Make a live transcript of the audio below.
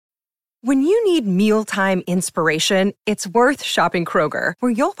When you need mealtime inspiration, it's worth shopping Kroger,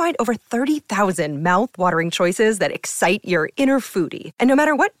 where you'll find over 30,000 mouth-watering choices that excite your inner foodie. And no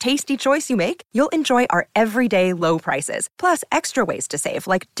matter what tasty choice you make, you'll enjoy our everyday low prices, plus extra ways to save,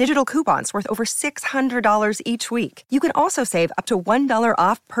 like digital coupons worth over $600 each week. You can also save up to $1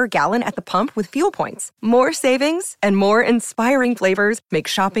 off per gallon at the pump with fuel points. More savings and more inspiring flavors make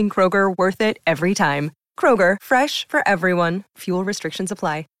shopping Kroger worth it every time. Kroger, fresh for everyone. Fuel restrictions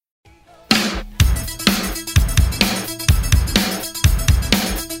apply.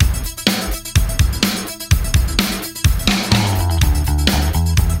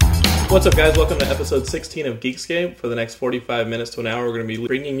 What's up, guys? Welcome to episode 16 of Geekscape. For the next 45 minutes to an hour, we're going to be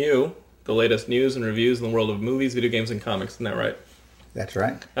bringing you the latest news and reviews in the world of movies, video games, and comics. Isn't that right? That's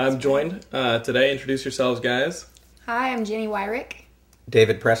right. I'm joined today. Introduce yourselves, guys. Hi, I'm Jenny Wyrick.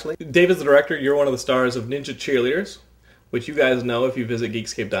 David Presley. David's the director. You're one of the stars of Ninja Cheerleaders, which you guys know if you visit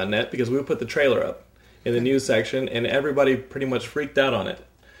Geekscape.net, because we put the trailer up in the news section, and everybody pretty much freaked out on it.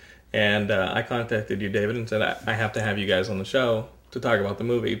 And I contacted you, David, and said I have to have you guys on the show to talk about the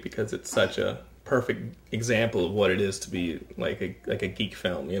movie because it's such a perfect example of what it is to be like a geek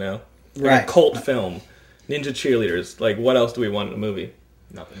film, you know? Like a cult film. Ninja Cheerleaders. Like, what else do we want in a movie?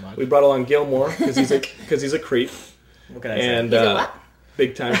 Nothing much. We brought along Gilmore because he's a creep. What can I say? He's a what?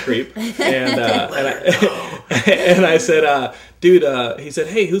 Big time creep. And I said, dude, he said,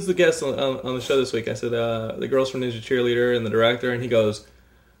 hey, who's the guest on the show this week? I said, the girls from Ninja Cheerleader and the director. And he goes,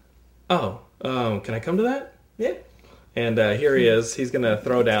 can I come to that? Yeah. And here he is. He's going to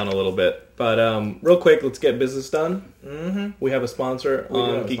throw down a little bit. But real quick, let's get business done. Mm-hmm. We have a sponsor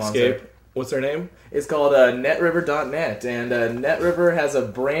on Geekscape. What's their name? It's called netriver.net, and NetRiver has a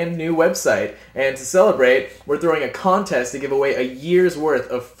brand new website. And to celebrate, we're throwing a contest to give away a year's worth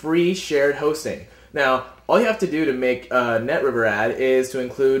of free shared hosting. Now, all you have to do to make a NetRiver ad is to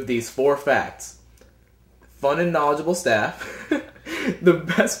include these 4 facts. Fun and knowledgeable staff. The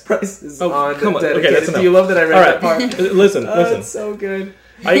best prices on come on. dedicated. Okay, that's enough. Do you love that I read that part? Listen. It's so good.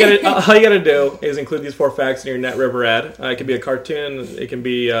 All you gotta do is include these 4 facts in your NetRiver ad. It can be a cartoon, it can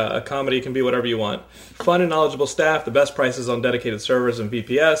be a comedy, it can be whatever you want. Fun and knowledgeable staff, the best prices on dedicated servers and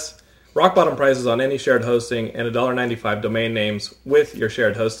VPS, rock bottom prices on any shared hosting, and $1.95 domain names with your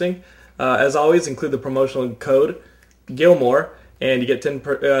shared hosting. As always, include the promotional code Gilmore, and you get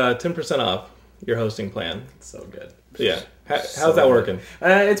 10% off your hosting plan. So good. Yeah. How's that working?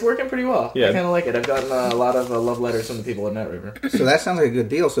 It's working pretty well. Yeah. I kind of like it. I've gotten a lot of love letters from the people at NetRiver. So that sounds like a good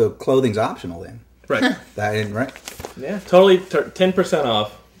deal. So clothing's optional then. Right. That ain't right. Yeah. Totally 10%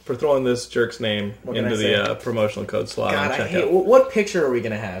 off for throwing this jerk's name into the say? Promotional code slot God, on I checkout. hate. What picture are we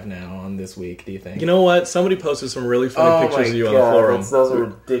going to have now on this week, do you think? You know what? Somebody posted some really funny pictures of you on the forum. Those are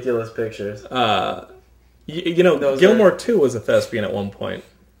ridiculous pictures. Gilmore 2 was a thespian at one point.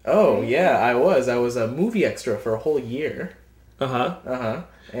 Oh, yeah, I was. I was a movie extra for a whole year. Uh-huh. Uh-huh.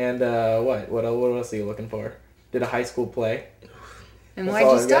 And what else are you looking for? Did a high school play. And why'd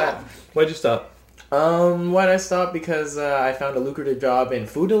you stop? Why'd you stop? Why'd I stop? Because I found a lucrative job in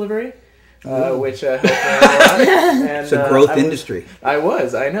food delivery, which helped me a lot. And, it's a growth industry. I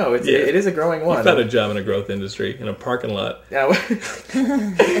know. It is a growing one. You found a job in a growth industry, in a parking lot. Yeah.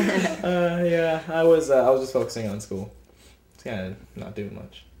 I was just focusing on school. It's kind of not doing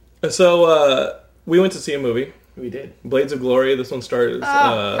much. So, we went to see a movie. We did. Blades of Glory. This one stars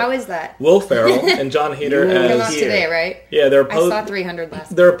how is that? Will Ferrell and John Heder Came as... out today, right? Yeah, I saw 300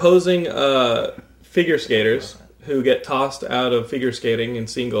 last night. They're opposing figure skaters who get tossed out of figure skating in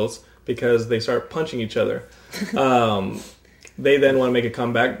singles because they start punching each other. They then want to make a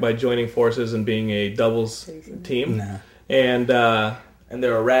comeback by joining forces and being a doubles team. Nah. And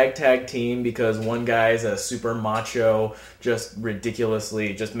they're a ragtag team because one guy's a super macho, just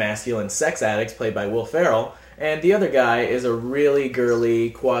ridiculously just masculine sex addict played by Will Ferrell. And the other guy is a really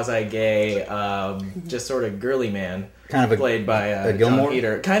girly, quasi-gay, just sort of girly man. Kind of played by a Gilmore? John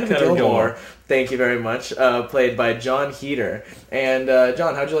Heder. Kind of a Gilmore. Thank you very much. Played by John Heder. And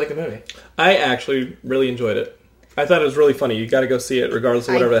John, how'd you like the movie? I actually really enjoyed it. I thought it was really funny. You got to go see it, regardless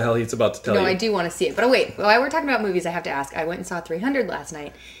of whatever the hell he's about to tell you. No, I do want to see it. But wait, while we're talking about movies, I have to ask. I went and saw 300 last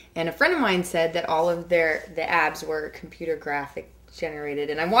night, and a friend of mine said that all of the abs were computer graphic generated,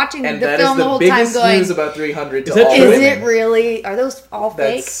 and I'm watching the film the whole time going... And that is the biggest news about 300 to all women. Is it really? Are those all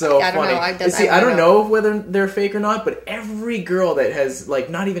fake? That's so I don't funny. know. I don't know whether they're fake or not, but every girl that has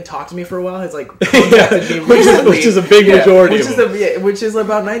not even talked to me for a while has contacted me recently. Which is a big majority of them. Which is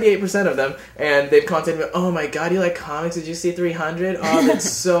about 98% of them, and they've contacted me, oh my god, you like comics? Did you see 300? Oh, that's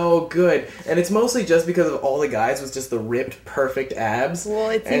so good. And it's mostly just because of all the guys with just the ripped, perfect abs. Well,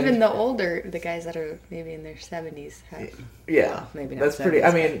 it's even the guys that are maybe in their 70s. Yeah, maybe not that's pretty.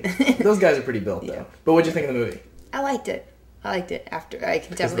 I mean, 70s. those guys are pretty built though. Yeah. But what'd you think of the movie? I liked it. After I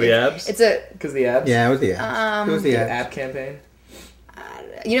can Because of definitely. the abs? It's a. Because the abs. Yeah, it was the abs. It was the The abs. ab campaign.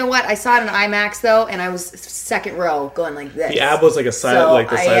 You know what? I saw it in IMAX though, and I was second row going like this. The ab was like a size, So like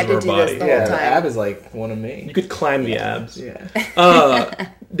the I size had of to our do body. this the Yeah, whole the time. ab is like one of me. You could climb the abs. Yeah.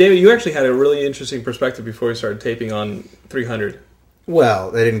 David, you actually had a really interesting perspective before we started taping on 300. Well,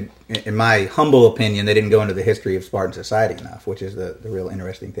 they didn't, in my humble opinion, they didn't go into the history of Spartan society enough, which is the real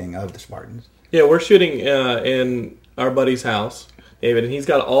interesting thing of the Spartans. Yeah, we're shooting in our buddy's house, David, and he's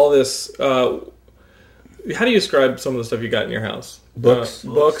got all this. How do you describe some of the stuff you got in your house? Books.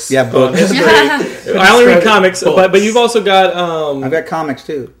 Books. Yeah, books. History. I only read comics, but you've also got. I've got comics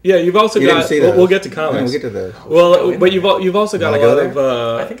too. Yeah, you've also You got. didn't see those. We'll get to Yeah, comics. we'll get to those. Well, but you've also got a wanna lot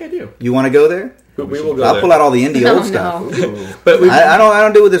go of. I think I do. You want to go there? We will go I'll there. pull out all the indie old No. stuff. But we, I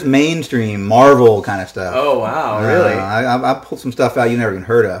don't do with this mainstream Marvel kind of stuff. Oh wow, really? I pulled some stuff out you never even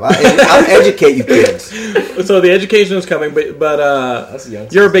heard of. I'll educate you kids. so the education is coming, but That's young.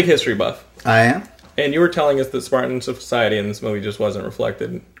 you're a big history buff, I am. and you were telling us that Spartan society in this movie just wasn't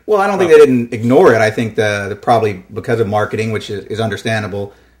reflected. Well, I don't think they didn't ignore it. I think the probably because of marketing, which is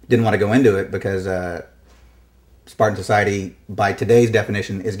understandable, didn't want to go into it because Spartan society, by today's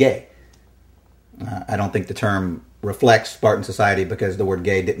definition, is gay. I don't think the term reflects Spartan society because the word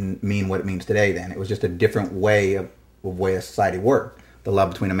gay didn't mean what it means today then. It was just a different way of way a society worked. The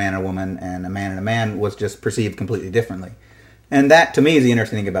love between a man and a woman and a man was just perceived completely differently. And that, to me, is the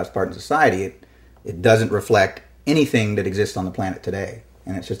interesting thing about Spartan society. It doesn't reflect anything that exists on the planet today.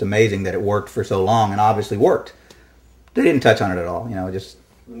 And it's just amazing that it worked for so long and obviously worked. They didn't touch on it at all. Just...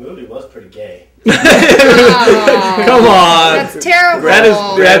 The movie was pretty gay. Come on, That's terrible.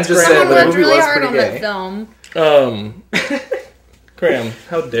 That's just Someone said the worked movie really was hard on pretty that gay. film. Graham,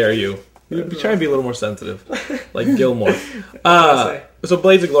 how dare you? You're trying to be a little more sensitive, like Gilmore. So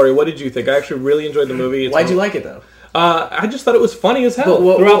Blades of Glory, what did you think? I actually really enjoyed the movie. Why'd you like it though? I just thought it was funny as hell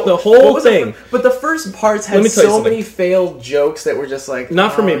Well, throughout the what whole was thing. But the first parts Let had me tell you so something. many failed jokes that were just like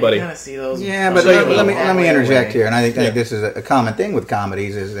Not for me, buddy. You gotta see those. Yeah, but Show you let me a interject way. here, and I think this is a common thing with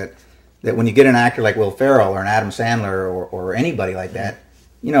comedies is that when you get an actor like Will Ferrell or an Adam Sandler or anybody like that,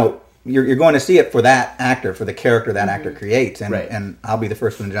 you're going to see it for that actor, for the character that actor creates, and Right. and I'll be the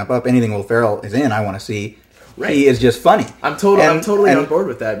first one to jump up. Anything Will Ferrell is in, I want to see. Right. He is just funny. I'm totally and- on board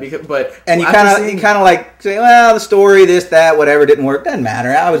with that but And you after kind of like say, well, the story, this, that, whatever didn't work. Doesn't matter.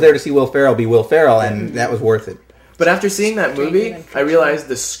 I was there to see Will Ferrell be Will Ferrell, and that was worth it. But after seeing that movie, than I realized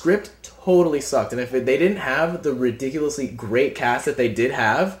the script totally sucked. And if they didn't have the ridiculously great cast that they did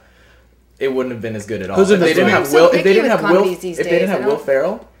have, it wouldn't have been as good at all. Who's in If they this didn't movie? have I'm so Will, if picky they didn't with have Will, comedies these if they didn't days, have I Will don't-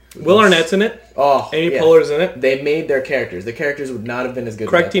 Ferrell, Will Arnett's in it. oh, Amy yeah. Poehler's in it. They made their characters. The characters would not have been as good.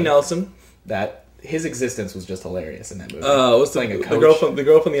 Craig without T. them. Nelson. That his existence was just hilarious in that movie. What's the Playing a the coach.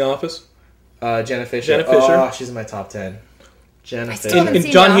 girl from The Office? Jenna Fisher. Jenna Fisher. Oh, she's in my top 10. Jenna I still Fisher. haven't And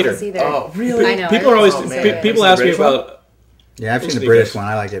seen John The Heater. Office either. Oh, really? I know. People are always Oh, man. people Have ask you me seen the British about. Yeah, I've seen the Sneakers. British one.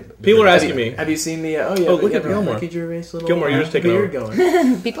 I like it. People are Have asking you, me. have you seen the? Oh yeah, Oh, look you at have a Gilmore. Ricky Gervais little Gilmore, you're just taking beard over.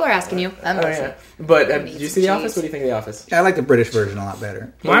 going. People are asking you. I'm Oh listening. yeah, but did Eat you some see The cheese. Office? What do you think of The Office? I like the British version a lot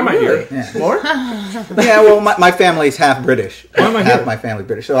better. Why am I Really? here? Yeah. More? Yeah, well, my family's half British. Why am I half here? my family's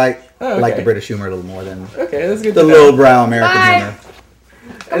British, so I Oh, like okay. the British humor a little more than Okay, that's good. the to know. lowbrow American Bye. humor.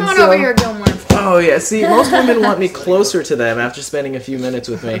 Come And on so- over here, Gilmore. Oh yeah, see, most women want me closer to them after spending a few minutes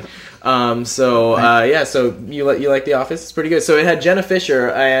with me. So you like The Office? It's pretty good. So it had Jenna Fisher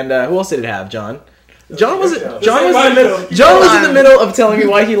and who else did it have? John. John was in the middle of telling me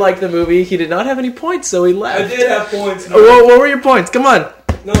why he liked the movie. He did not have any points, so he left. have points. What were your points? Come on,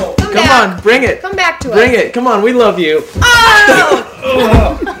 No. Come come back. on, bring it, Come back to bring us. it. Come on, we love you.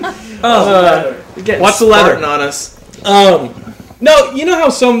 You're getting Watch the leather. Spartan on us. No, you know how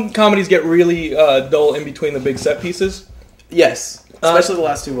some comedies get really dull in between the big set pieces? Yes, especially the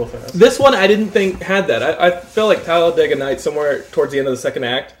last two Will Ferrells. This one I didn't think had that. I felt like Talladega Nights, somewhere towards the end of the second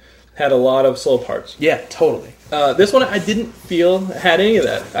act, had a lot of slow parts. Yeah, totally. This one I didn't feel had any of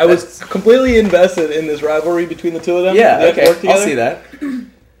that. I was completely invested in this rivalry between the two of them. Yeah, They have to okay, work together. I'll see that.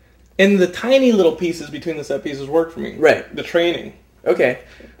 And the tiny little pieces between the set pieces worked for me. Right. The training. Okay,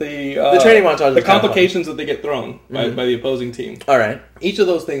 The training montage was the kinda complications that they get thrown by the opposing team. all right. Each of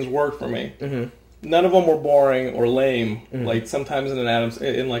those things worked for me. Mm-hmm. None of them were boring or lame. Like sometimes in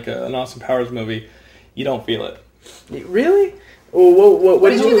an Austin Powers movie, you don't feel it. Really? What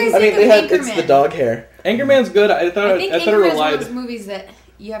did you guys I mean, think of it's Anchorman? the dog hair. Anchorman's good. I thought I think it Anchorman's one of relied. those movies that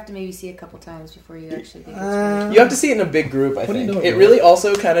you have to maybe see a couple times before you actually think it's You have to see it in a big group. I What are you think doing, it Noah? really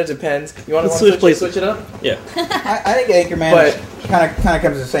also kind of depends. You want Let's to switch places. switch it up? Yeah. I think Anchorman But- kind of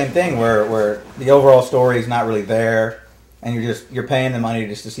comes to the same thing where the overall story is not really there. and you're paying the money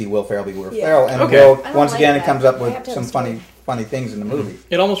just to see Will Ferrell be Will Yeah. Ferrell, and Okay. Will I don't once like again that. comes up I with have to have some a story. funny things in the movie.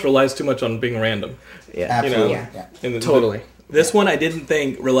 It almost relies too much on being random. Yeah, Absolutely, Yeah. yeah. In the- totally. This one I didn't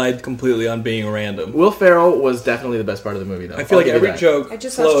think relied completely on being random. Will Ferrell was definitely the best part of the movie, though. I feel like I'll give you every that. joke I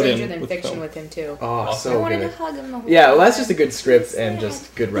just saw flowed Stranger in Than with the Fiction film. with him too. Oh, I so wanted good. to hug him the whole Yeah, time. well, that's just a good script So and sad.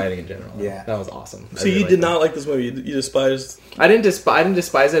 just good writing in general. Yeah. That was awesome. So you did not like this movie. You despised. I didn't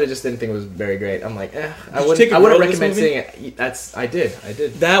despise it. I just didn't think it was very great. I'm like, I you take wouldn't. a I wouldn't girl to this recommend movie? seeing it. I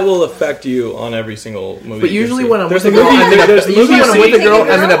did. That will affect you on every single movie. But you usually see. when I'm There's with a a girl, movie- I'm in a, there's usually when I'm with a Take girl, a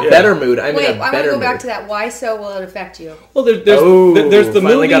girl? I'm in a Yeah. better mood. I'm Wait, in a I want better to go mood. back to that. Why so will it affect you? Well, there's the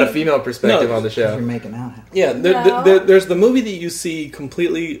finally movie. got a female perspective No. on the show. You're making out. Yeah, No. there's the movie that you see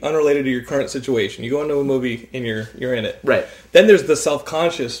completely unrelated to your current situation. You go into a movie and you're in it. Right. Then there's the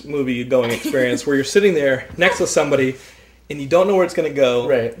self-conscious movie going experience where you're sitting there next to somebody and you don't know where it's going to go.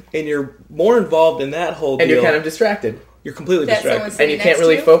 Right. And you're more involved in that whole And deal. you're kind of distracted. You're completely That distracted. someone's And you sitting can't next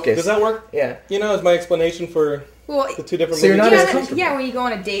really to you? focus. Does that work? Yeah. You know, is my explanation for Well, the two different So you're movies. not as yeah, comfortable. yeah, when you go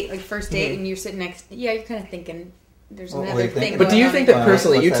on a date, like first date, and you're sitting next, yeah, you're kind of thinking there's What another do you thing. think? But do you going think on that in your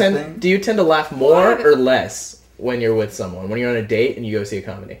personally, What's that thing? do you tend to laugh Well, more I haven't- or less when you're with someone? When you're on a date and you go see a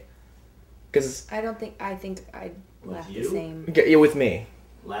comedy? Because I don't think I think I'd laugh the you? same. you're with me.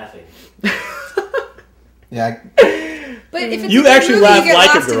 Laughing. Yeah, But if it's You a good actually movie, laugh you get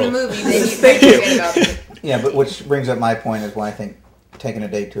like a lost in girl. the movie, then you Thank kind of you. forget about it. yeah, but which brings up my point is why I think taking a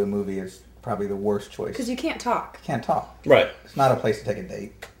date to a movie is probably the worst choice. Because you can't talk. Can't talk. Right. It's not a place to take a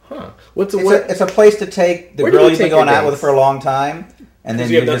date. Huh. What's It's, what? it's a place to take the Where do girl you you've been take your going out dates? with for a long time, and then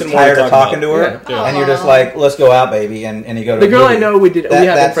you you're have just nothing more to tired of talk talking about. to her, Yeah. and you're just like, let's go out, baby, and you go to The a girl I movie. know, we have been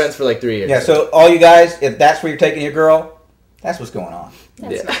That's- friends for like 3 years. Yeah, so all you guys, if that's where you're taking your girl, that's what's going on.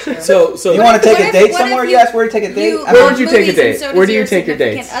 That's Yeah. not true. So You want to take What a if- date what somewhere? if You ask where to take a date? You I Where mean, would you take a movies, date? and so Where does do you your take your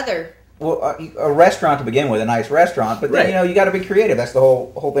significant dates? Other. well, a restaurant to begin with, a nice restaurant, but then Right. you got to be creative. That's the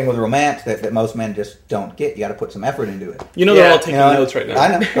whole thing with romance that most men just don't get. You got to put some effort into it. you know Yeah. they're all taking You know, notes right now. I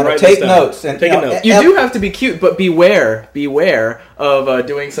know. Write Take this down. notes and Take you a know, note. You do have to be cute, but beware of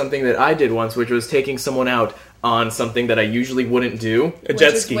doing something that I did once, which was taking someone out on something that I usually wouldn't do. A Which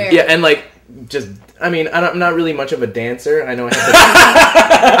jet is ski. where? Yeah, and like just, I mean, I'm not really much of a dancer. I know I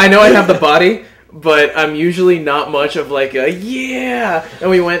have I know I have the body, but I'm usually not much of like a yeah. And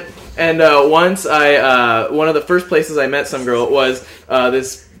we went, and once one of the first places I met some girl was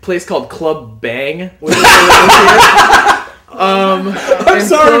this place called Club Bang. Which is I'm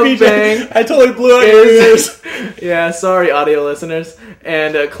sorry, BJ. I totally blew out your ears. Yeah, sorry, audio listeners.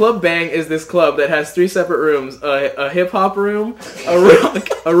 And Club Bang is this club that has 3 separate rooms: a hip hop room,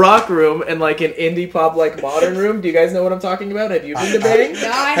 a rock room, and like an indie pop like modern room. Do you guys know what I'm talking about? Have you been to Bang? No,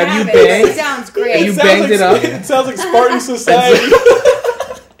 I Have you haven't. banged? It sounds Have great. you Sounds banged like, it up? It sounds like Spartan Society.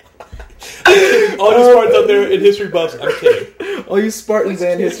 All you Spartans out there in history buffs. I'm kidding. All you Spartans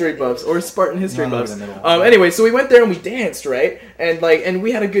and history buffs, or Spartan history No, no, buffs. no, no, no. Anyway, so we went there and we danced, right? And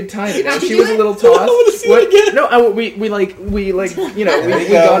we had a good time. You know, How'd you she do was a it? little I tossed. wanna see What? it again. No, we you know we There you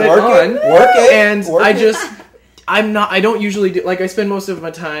got go. it Work on. it, work it, And work I it. just. I don't usually do, like, I spend most of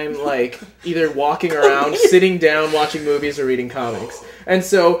my time, like, either walking around, sitting down, watching movies, or reading comics. And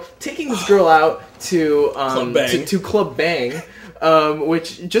so, taking this girl out to, Club Bang. to Club Bang,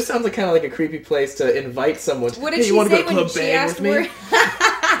 which just sounds like kind of like a creepy place to invite someone. What Hey, did you she wanna say go to when Club she Bang asked with me? where?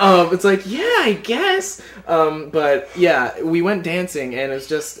 It's like, yeah, I guess. But yeah, we went dancing, and it was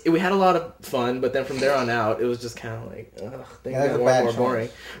just, we had a lot of fun, but then from there on out, it was just kind of like, ugh, things Yeah, that got was a more bad and more choice. boring.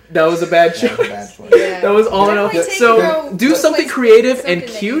 That was a bad choice. That's a bad choice. Yeah. That was all in all. Definitely take a So, girl do to a something place- creative something and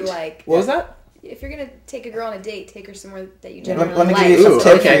that you cute. like. What was that? If you're gonna take a girl on a date, take her somewhere that you Let- generally let me like. give you some Ooh, tips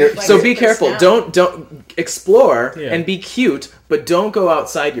for okay. your- Like So your be careful. personality. Don't explore Yeah. and be cute, but don't go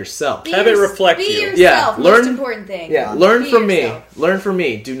outside yourself. Be Have it reflect be you. yourself. Yeah, learn- Most important thing. Yeah, learn Be from yourself. me. Learn from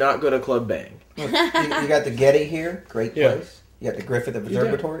me. Do not go to Club Bang. You got the Getty here, great Yeah. place. You got the Griffith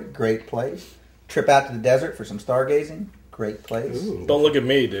Observatory, great place. Trip out to the desert for some stargazing, great place. Don't look at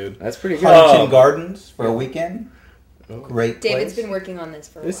me, dude. That's pretty good. Huntington Gardens for a weekend, great place. David's been working on this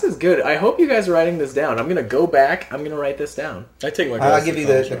for a This while. is good. I hope you guys are writing this down. I'm gonna go back. I'm gonna write this down. I take my. I'll glasses give you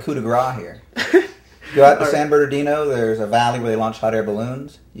to the college. coup de grace here. Go out to San Bernardino. There's a valley where they launch hot air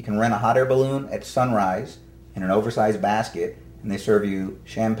balloons. You can rent a hot air balloon at sunrise in an oversized basket, and they serve you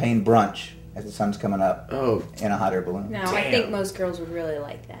champagne brunch as the sun's coming up Oh, in a hot air balloon. No, I think most girls would really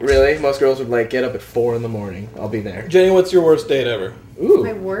like that. really? Most girls would like get up at 4 in the morning. I'll be there. Jenny, what's your worst date ever? My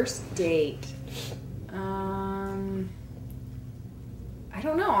Ooh. worst date. I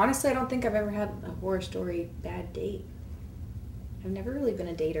don't know. Honestly, I don't think I've ever had a horror story bad date. I've never really been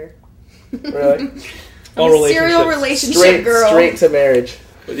a dater. Really? All I'm a serial relationships. relationship girl. Straight to marriage.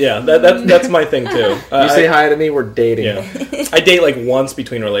 Yeah, that's my thing too. You say hi to me, we're dating. Yeah, I date like once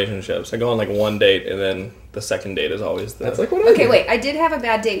between relationships. I go on like one date, and then the second date is always the. That's like what I Okay, do. wait. I did have a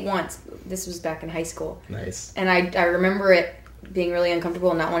bad date once. This was back in high school. Nice. And I remember it being really uncomfortable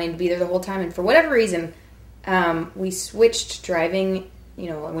and not wanting to be there the whole time. And for whatever reason, we switched driving. You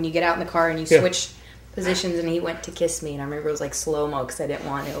know, when you get out in the car and you switch positions, and he went to kiss me, and I remember it was like slow-mo because I didn't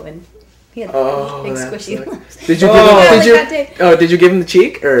want to, and he had big squishy lips. Did you did you give him the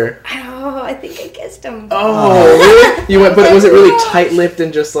cheek or? I think I kissed him. Oh, really? You went, but was it really tight-lipped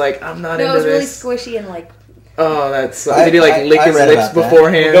and just like I'm not No, into it was really this? squishy and like Oh, that's. Did he like lick his read lips about that.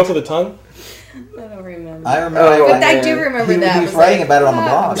 beforehand? Go for the tongue. I don't remember. I remember. Oh, But I do remember that. He was was writing like, about it on the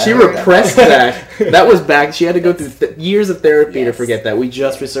blog. She I read that. repressed that. That was back. She had to go through years of therapy to Yes. forget that. We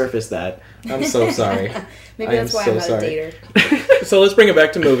just resurfaced that. I'm so sorry. Maybe I that's am why so I'm not sorry. a dater. So let's bring it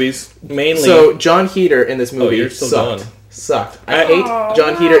back to movies. Mainly, So John Heater in this movie you're still sucked. going. Sucked. I hate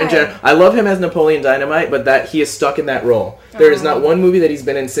John Heater in general. I love him as Napoleon Dynamite, but that he is stuck in that role. There is not one movie that he's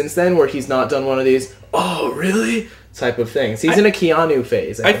been in since then where he's not done one of these. Oh, really? Type of things. He's in a Keanu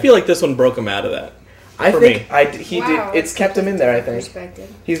phase. I feel like this one broke him out of that. I for think me. he Wow, did. It's kept him in there. I think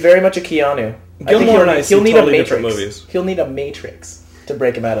Perspective. he's very much a Keanu. Gilmore and I see he'll need totally a different Matrix. movies. He'll need a Matrix to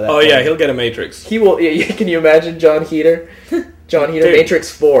break him out of that. Oh thing. yeah, he'll get a Matrix. He will. Yeah, can you imagine John Heater? John Heater, Dude.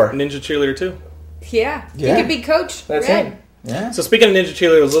 Matrix 4. Ninja Cheerleader too. Yeah. Yeah. He could be Coach That's Red. him. Yeah. So speaking of Ninja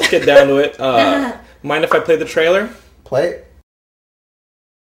Cheerleaders, let's get down to it. Mind if I play the trailer? Play it.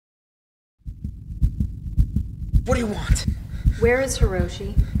 What do you want? Where is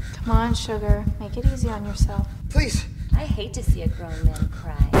Hiroshi? Come on, sugar. Make it easy on yourself. Please. I hate to see a grown man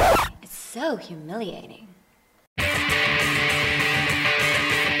cry. It's so humiliating.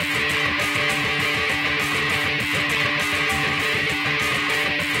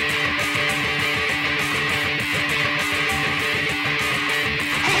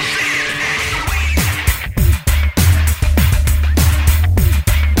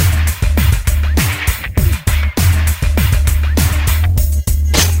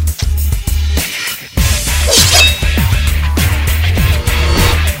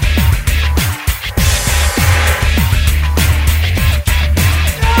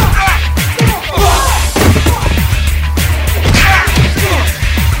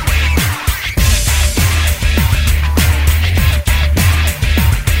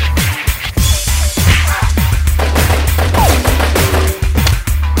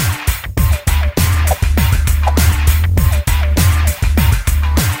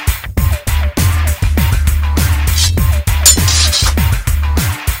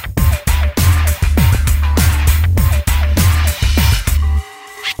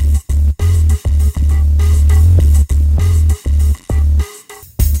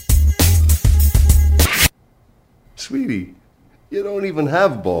 Sweetie, you don't even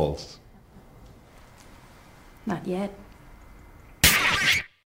have balls. Not yet.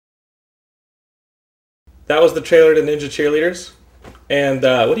 That was the trailer to Ninja Cheerleaders. And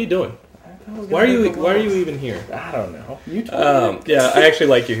what are you doing? Why are you even here? I don't know. You told me. Yeah, I actually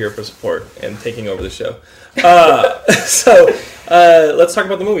like you here for support and taking over the show. Let's talk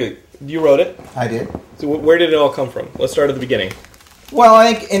about the movie. You wrote it. I did. So where did it all come from? Let's start at the beginning. Well,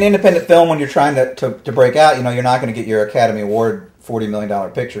 I think in independent film, when you're trying to break out, you know, you're not going to get your Academy Award $40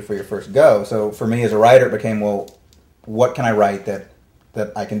 million picture for your first go. So for me as a writer, it became, well, what can I write that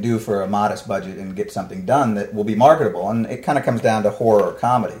I can do for a modest budget and get something done that will be marketable? And it kind of comes down to horror or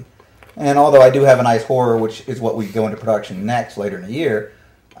comedy. And although I do have a nice horror, which is what we go into production next later in the year,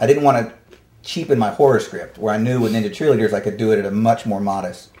 I didn't want to cheapen my horror script, where I knew with Ninja Cheerleaders I could do it at a much more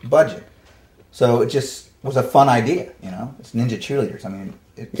modest budget. So it just was a fun idea, you know. It's Ninja Cheerleaders. I mean,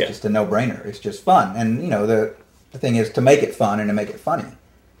 it's just a no-brainer. It's just fun. And, you know, the thing is to make it fun and to make it funny.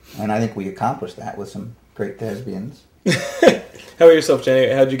 And I think we accomplished that with some great thespians. How about yourself,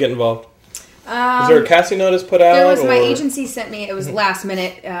 Jenny? How'd you get involved? Was there a casting notice put out? There was my or- agency sent me. It was last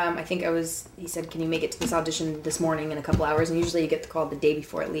minute. I think he said, "Can you make it to this audition this morning in a couple hours?" And usually you get the call the day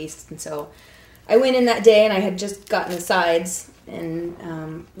before at least. And so I went in that day, and I had just gotten the sides and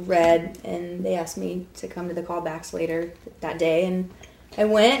read, and they asked me to come to the callbacks later that day, and I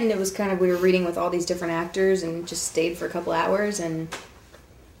went, and it was kind of, we were reading with all these different actors, and just stayed for a couple hours, and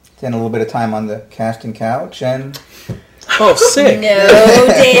Spent a little bit of time on the casting couch, and Oh, sick. no,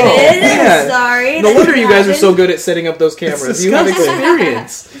 David, Yeah. I'm sorry. No that wonder you guys are happened. so good at setting up those cameras. You have disgusting.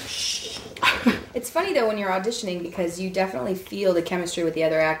 experience. It's funny though when you're auditioning because you definitely feel the chemistry with the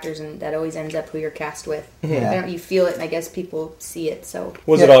other actors, and that always ends up who you're cast with. Yeah. You feel it, and I guess people see it. So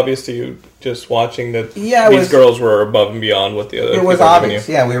Was it obvious to you just watching that Yeah, these girls were above and beyond what the other It people was were giving obvious.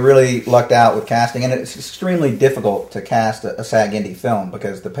 you? Yeah, we really lucked out with casting, and it's extremely difficult to cast a SAG indie film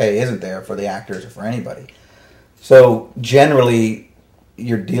because the pay isn't there for the actors or for anybody. So generally,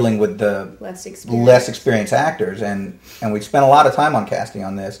 you're dealing with the less experienced actors, and we spent a lot of time on casting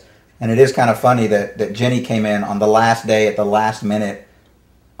on this. And it is kind of funny that Jenny came in on the last day at the last minute.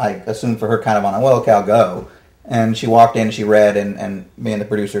 I assumed for her kind of on a, well, okay, I'll go. And she walked in, she read, and me and the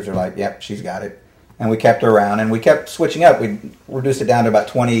producers are like, yep, she's got it. And we kept her around, and we kept switching up. We reduced it down to about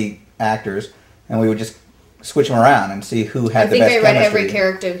 20 actors, and we would just switch them around and see who had the best chemistry. I think I read every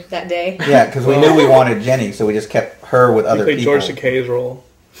character that day. Yeah, because we knew we wanted Jenny, so we just kept her with other played people. George Takei's role.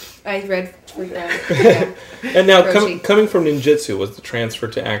 I read for them. And now, coming from ninjutsu, was the transfer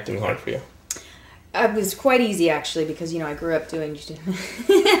to acting hard for you? It was quite easy, actually, because, I grew up doing...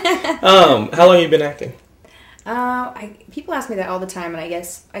 How long have you been acting? People ask me that all the time, and I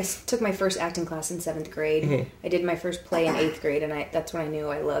guess I took my first acting class in 7th grade. Mm-hmm. I did my first play in 8th grade, and that's when I knew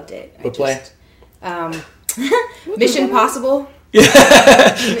I loved it. What play? Mission Possible.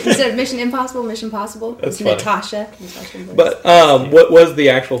 Instead of Mission Impossible, Mission Possible. That's it's Natasha. But what was the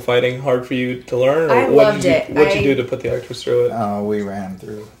actual fighting hard for you to learn? Or I what loved it. What did you do to put the actors through it? Oh, we ran them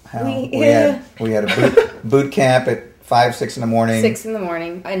through hell. We had a boot camp at 5, 6 in the morning. 6 in the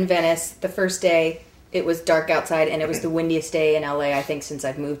morning in Venice. The first day, it was dark outside, and it was the windiest day in LA, I think, since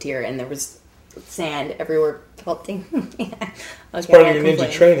I've moved here, and there was sand everywhere. Pelting. It's part of your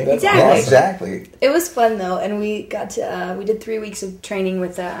ninja training. Exactly. Yeah, exactly. It was fun though, and we got to we did 3 weeks of training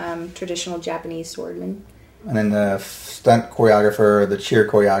with a traditional Japanese swordman. And then the stunt choreographer, the cheer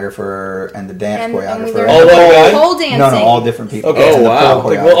choreographer, and the dance choreographer. And we all one guy? pole dancing. No, all different people. Okay. And the pole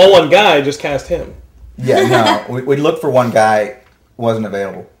Like, choreographer. all one guy, just cast him. Yeah, no. We looked for one guy, wasn't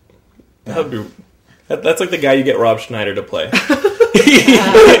available. That'd be, that's like the guy you get Rob Schneider to play.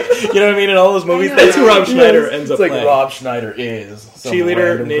 You know what I mean? In all those movies, that's who Rob Schneider ends up playing. It's like Rob Schneider is some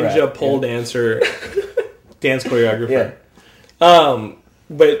cheerleader, random ninja, crap. pole dancer, dance choreographer. Yeah.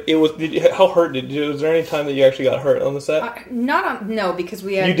 But it was. How hurt did you? Was there any time that you actually got hurt on the set? No, because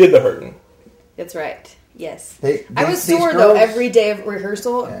we had. You did the hurting. That's right. Yes. I was sore though every day of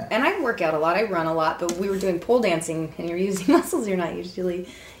rehearsal, and I work out a lot. I run a lot, but we were doing pole dancing, and you're using muscles you're not usually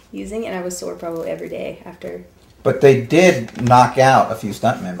using, and I was sore probably every day after. But they did knock out a few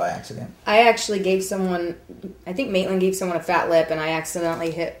stuntmen by accident. I actually gave someone, I think Maitland gave someone a fat lip, and I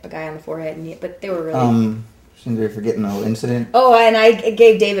accidentally hit a guy on the forehead, but they were really... Seemed to be forgetting the incident. Oh, and I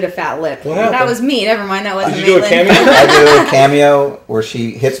gave David a fat lip. What happened? That was me. Never mind, that wasn't Did you do a Maitland. cameo? I did a cameo where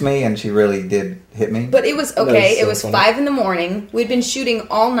she hits me, and she really did hit me. But it was okay. That is so it was funny. 5 in the morning. We'd been shooting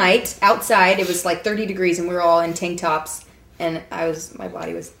all night outside. It was like 30 degrees, and we were all in tank tops, and my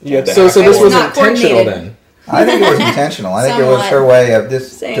body was... You had to So act this out. was not intentional coordinated. then. I think it was intentional. I think it was Somewhat. her way of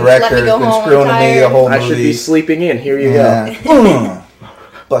this Saying, director "Let me has go been home, screwing I'm with me the tired." whole I movie. should be sleeping in. Here you go. Yeah.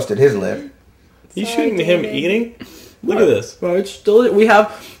 Busted his lip. You shooting him David. eating? Look at this. Well, it's still we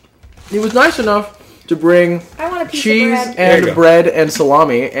have. He was nice enough to bring I want a piece cheese of bread. There you go. and bread and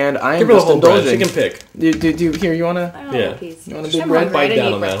salami, and I am Give her the just whole bread. She indulging. can pick. Do here? You wanna? I don't Yeah. want a piece. You want a big I'm bread? hungry. I Bite didn't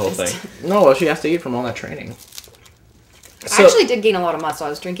down eat on that whole breakfast. thing. No, well, she has to eat from all that training. I actually did gain a lot of muscle. I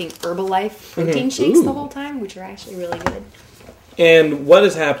was drinking Herbalife protein shakes the Ooh. whole time, which are actually really good. And what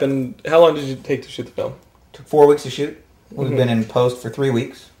has happened? How long did you take to shoot the film? Took 4 weeks to shoot. We've been in post for 3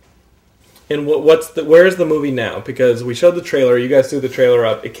 weeks. And where's the movie now? Because we showed the trailer. You guys threw the trailer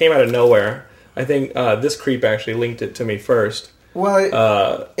up. It came out of nowhere. I think this creep actually linked it to me first.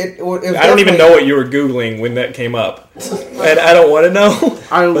 Well, it was I don't even know what you were Googling when that came up. And I don't want to know.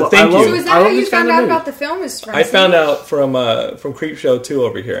 But thank love- you. So is I that how love you these kind found of out movies. about the film? Is from I found out from Creepshow 2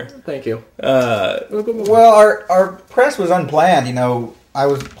 over here. Thank you. Well, our press was unplanned. You know, I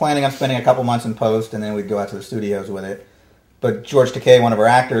was planning on spending a couple months in post, and then we'd go out to the studios with it. But George Takei, one of our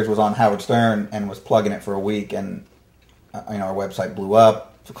actors, was on Howard Stern and was plugging it for a week, and our website blew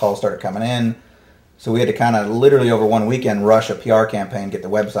up. The calls started coming in, so we had to kind of literally over one weekend rush a PR campaign, get the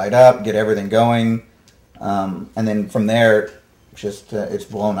website up, get everything going, and then from there, just it's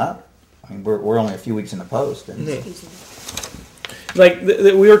blown up. I mean, we're only a few weeks in the post, and Like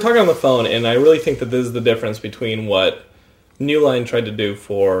we were talking on the phone, and I really think that this is the difference between what New Line tried to do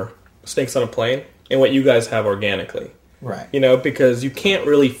for Snakes on a Plane and what you guys have organically. right. You know, because you can't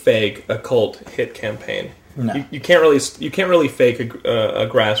really fake a cult hit campaign. No. You can't really fake a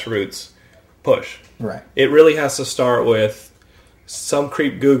grassroots push. Right. It really has to start with some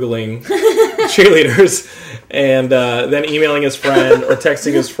creep Googling cheerleaders, and then emailing his friend or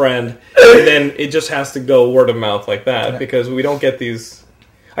texting his friend, and then it just has to go word of mouth like that because we don't get these.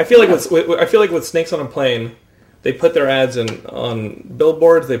 I feel like with Snakes on a Plane, they put their ads on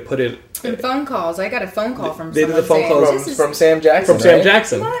billboards. They put it and phone calls. I got a phone call from they did the phone calls from Sam Jackson. From Sam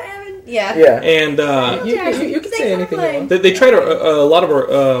Jackson. Yeah. And you can say anything you want. They tried a lot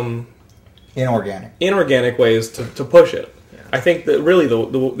of inorganic ways to push it. I think that really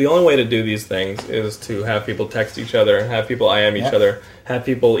the only way to do these things is to have people text each other, have people IM each other, have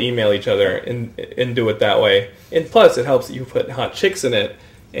people email each other, and do it that way. And plus, it helps that you put hot chicks in it,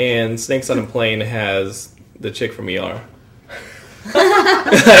 and Snakes on a Plane has the chick from ER.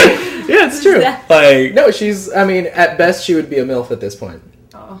 Yeah, it's true. Like, no, I mean, at best, she would be a MILF at this point.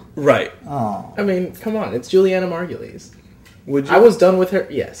 Oh. Right. Oh. I mean, come on. It's Juliana Margulies. Would you? I was done with her.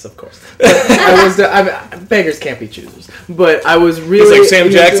 Yes, of course. I was. Beggars can't be choosers. But I was really. He's like, Sam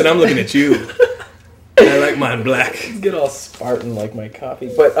Jackson, I'm looking at you. I like mine black. Get all Spartan like my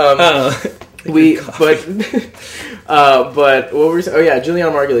coffee. But but what were we saying? Oh yeah,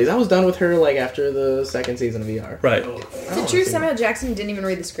 Juliana Margulies. I was done with her like after the second season of ER. Right. Is it true Samuel Jackson didn't even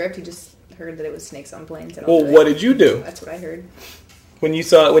read the script? He just heard that it was Snakes on Planes. Well, what did you do? That's what I heard. When you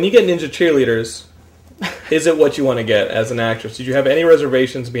get Ninja Cheerleaders, is it what you want to get as an actress? Did you have any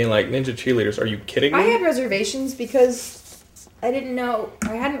reservations being like, Ninja Cheerleaders, are you kidding me? I had reservations because I didn't know,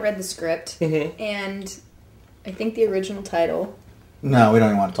 I hadn't read the script, and I think the original title... No, we don't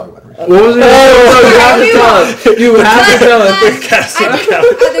even want to talk about it. What was it? You have to tell us. You have to tell us.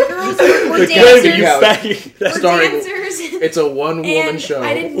 The girls were dancers. Starring, it's a one-woman show.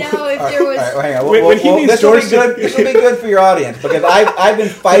 I didn't know if there was... Hang on. This will be good for your audience, because I've been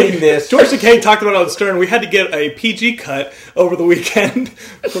fighting this. George Takei talked about it on Stern. We had to get a PG cut over the weekend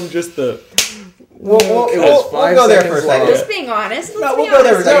from just the... We'll go there for a second. Just being honest. We'll go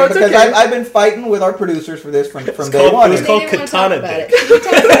there for a second, because I've been fighting with our producers for this from day one. It's called Katana Dick.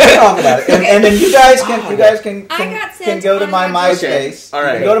 Talk about it. And then you guys can go to my MySpace. All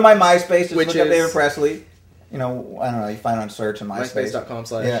right. You can go to my MySpace, just Which look up is- David Presley. You know, I don't know, you find it on search on MySpace.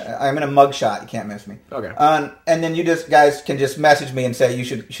 MySpace.com/. Yeah, I'm in a mugshot. You can't miss me. Okay. And then you guys can just message me and say you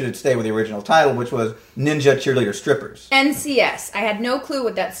should stay with the original title, which was Ninja Cheerleader Strippers. NCS. I had no clue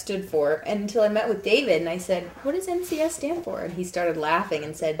what that stood for until I met with David, and I said, "What does NCS stand for?" And he started laughing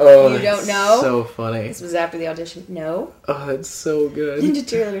and said, "You don't know?" So funny. This was after the audition. No. Oh, it's so good. Ninja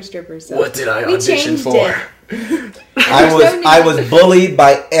Cheerleader Strippers. So What did I audition for? I was bullied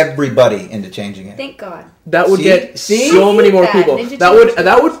by everybody into changing it. Thank God. That would get See? so many more That people. Ninja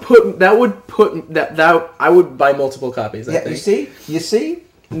I would buy multiple copies. I Yeah, think. you see.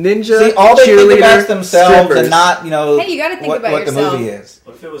 Ninja All they think cheerleader about themselves strippers. and not, Hey, you gotta think about what the yourself. movie is.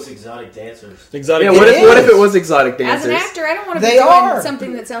 What if it was exotic dancers? Exotic. Yeah, It what if is. it was exotic dancers? As an actor, I don't want to They be doing are.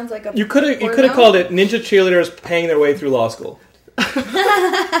 something that sounds like a. You could have porno. called it Ninja Cheerleaders paying their way through law school.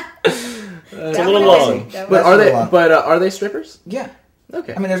 It's a little long. But are they strippers? Yeah.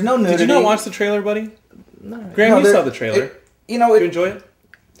 Okay. I mean, there's no nudity. Did you not watch the trailer, buddy? No. Graham, No, you there- saw the trailer. Did you enjoy it?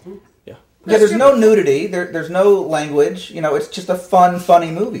 Yeah. Yeah, there's no nudity. There's no language. It's just a funny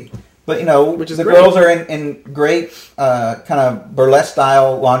movie. But Which is the great. girls are in great kind of burlesque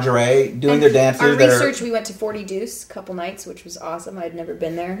style lingerie, doing their dances. Our that are- research, we went to 40 Deuce a couple nights, which was awesome. I'd never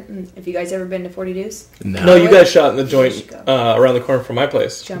been there. Have you guys ever been to 40 Deuce? No, you guys shot in the joint around the corner from my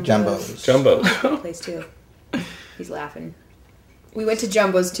place. Jumbos. Place too. He's laughing. We went to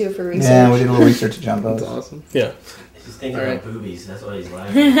Jumbo's too for research. Yeah, we did a little research at Jumbos. That's awesome. Yeah. He's thinking All right. about boobies. That's why he's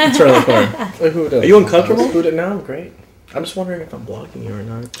laughing. It's around the corner. Are you uncomfortable? No, I'm great. I'm just wondering if I'm blocking you or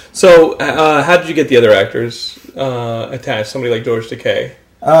not. So, how did you get the other actors attached? Somebody like George Takei.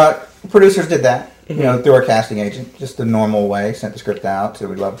 Producers did that, through our casting agent, just the normal way. Sent the script out, said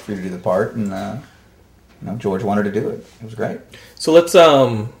we'd love for you to do the part, and George wanted to do it. It was great. So let's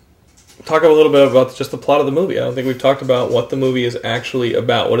talk a little bit about just the plot of the movie. I don't think we've talked about what the movie is actually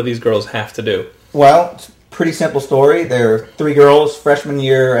about. What do these girls have to do? Well, it's a pretty simple story. There are 3 girls, freshman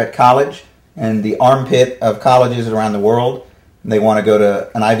year at college, and the armpit of colleges around the world. They want to go to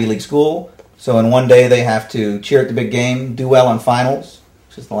an Ivy League school. So in one day they have to cheer at the big game, do well on finals,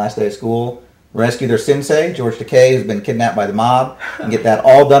 which is the last day of school, rescue their sensei, George Takei, who's been kidnapped by the mob, and get that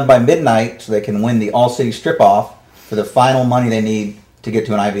all done by midnight so they can win the all-city strip-off for the final money they need to get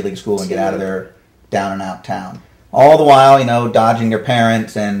to an Ivy League school and get out of their down-and-out town. All the while, dodging their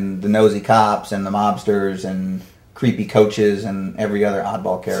parents and the nosy cops and the mobsters and creepy coaches and every other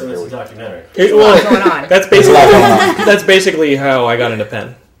oddball character. So it's a documentary. What's going on? That's basically how I got into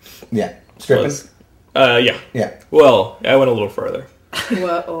Penn. Yeah. Stripping? Yeah. Yeah. Well, I went a little further.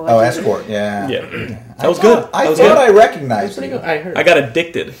 Oh, Escort. Yeah. That was good. I thought I recognized it. I heard. I got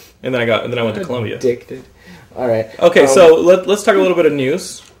addicted, and then I went to Columbia. Addicted. All right. Okay, so let's talk a little bit of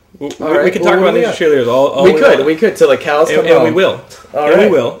news. We can talk about Ninja Cheerleaders all we could till the cows come home. And we will. We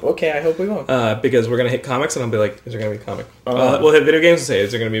will. Okay, I hope we will. Because we're going to hit comics, and I'll be like, is there going to be a comic? We'll hit video games and say,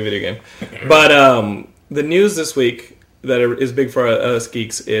 is there going to be a video game? But the news this week that is big for us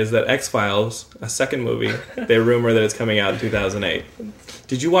geeks is that X-Files, a second movie, they rumor that it's coming out in 2008.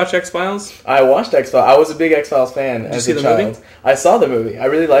 Did you watch X-Files? I watched X-Files. I was a big X-Files fan as a child. Movie? I saw the movie. I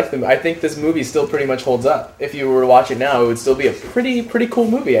really liked them. I think this movie still pretty much holds up. If you were to watch it now, it would still be a pretty cool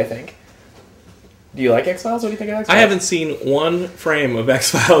movie, I think. Do you like X-Files? What do you think of X-Files? I haven't seen one frame of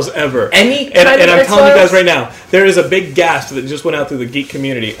X-Files ever. And I'm telling you guys right now, there is a big gasp that just went out through the geek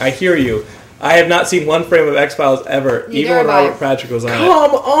community. I hear you. I have not seen one frame of X-Files ever, even when Robert Patrick was on it.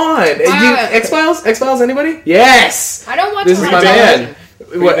 Come on! X-Files? X-Files, anybody? Yes! I don't watch This is my man.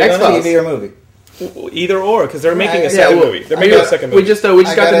 What, X-Files? TV or movie? Either or, because they're making a second movie. They're making a second movie. We just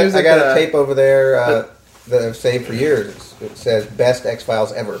got the news. I got a tape over there that I've saved for years. It says best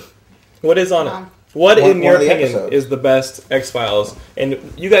X-Files ever. What is on it? What, in your opinion, is the best X-Files? And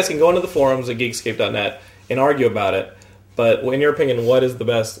you guys can go into the forums at Geekscape.net and argue about it. But in your opinion, what is the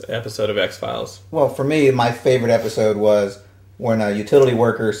best episode of X-Files? Well, for me, my favorite episode was when a utility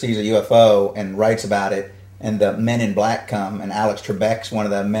worker sees a UFO and writes about it, and the Men in Black come, and Alex Trebek's one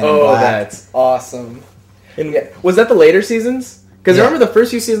of the Men in Black. Oh, that's awesome. Was that the later seasons? Because remember, the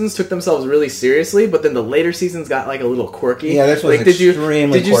first few seasons took themselves really seriously, but then the later seasons got like a little quirky. Yeah, this was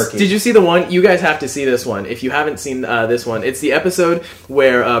extremely quirky. Did you see the one? You guys have to see this one. If you haven't seen this one, it's the episode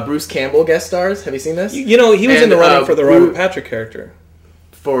where Bruce Campbell guest stars. Have you seen this? You know, he was in the running for the Robert Patrick character.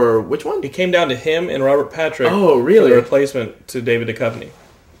 For which one? It came down to him and Robert Patrick. Oh, really? For the replacement to David Duchovny.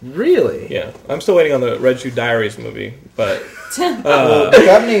 Really? Yeah. I'm still waiting on the Red Shoe Diaries movie, but...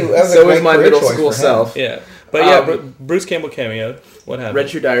 Duchovny, so is my middle school self. Yeah. But yeah, Bruce Campbell cameo. What happened? Red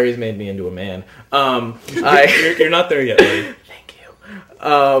Shoe Diaries made me into a man. You're not there yet, buddy. Thank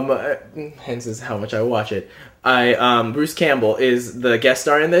you. Hence is how much I watch it. Bruce Campbell is the guest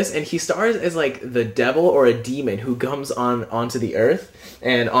star in this, and he stars as like the devil or a demon who comes onto the Earth.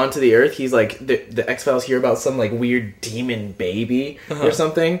 And onto the Earth, he's like the X-Files hear about some like weird demon baby or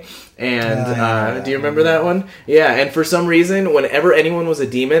something. And do you remember that one? Yeah. And for some reason, whenever anyone was a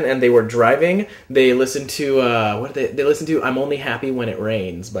demon and they were driving, they listened to they listened to "I'm Only Happy When It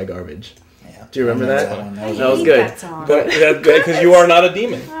Rains" by Garbage. Yeah. Do you remember that? That was good. Because you are not a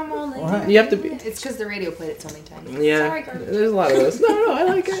demon. You have to be. It's because the radio played it so many times. Yeah, sorry, Garbage. There's a lot of those. No, I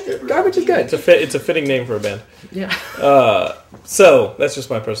like it. Garbage is good. It's a fitting name for a band. Yeah. So that's just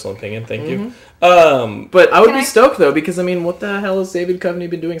my personal opinion. Thank you. But I would be stoked though, because I mean, what the hell has David Duchovny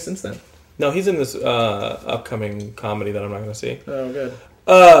been doing since then? No, he's in this upcoming comedy that I'm not going to see. Oh, good.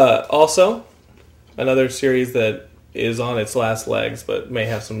 Also, another series that is on its last legs, but may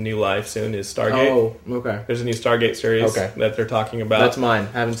have some new life soon, is Stargate. Oh, okay. There's a new Stargate series that they're talking about. That's mine.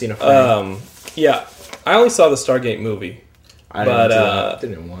 I haven't seen a frame. Yeah. I only saw the Stargate movie. I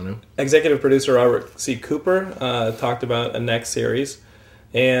didn't want to. Executive producer Robert C. Cooper talked about a next series.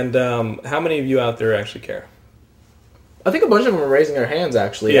 And how many of you out there actually care? I think a bunch of them are raising their hands,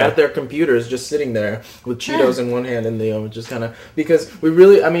 actually, at their computers, just sitting there with Cheetos in one hand and just kind of... Because we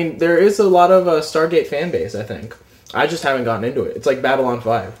really... I mean, there is a lot of Stargate fan base, I think. I just haven't gotten into it. It's like Babylon 5.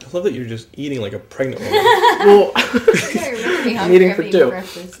 I love that you're just eating like a pregnant woman. Well, I'm eating for two.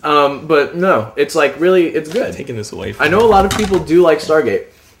 But no, it's like really, it's good. Taking this away from I know a lot of people do like Stargate.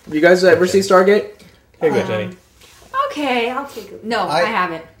 You guys ever see Stargate? Here you go, Jenny. Okay, I'll take it. No, I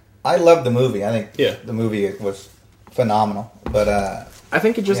haven't. I love the movie. I think the movie was phenomenal. But I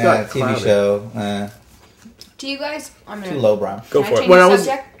think it just got TV show. Do you guys... too lowbrow. Go for it.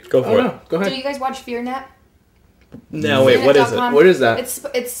 Go for it. Go ahead. Do you guys watch FearNet? No, wait, what is it? What is that?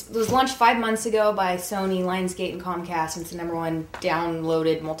 It was launched 5 months ago by Sony, Lionsgate, and Comcast, and it's the #1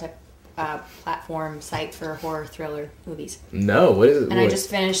 downloaded multi-platform site for horror thriller movies. No, what is it? And I just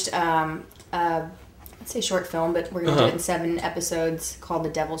finished, let's say short film, but we're going to do it in 7 episodes called The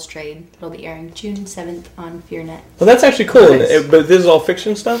Devil's Trade. It'll be airing June 7th on FearNet. Well, that's actually cool. Nice. But this is all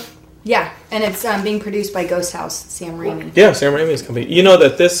fiction stuff? Yeah, and it's being produced by Ghost House, Sam Raimi. Yeah, Sam Raimi's company. You know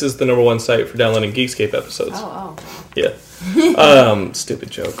that this is the #1 site for downloading Geekscape episodes. Oh. Yeah. Stupid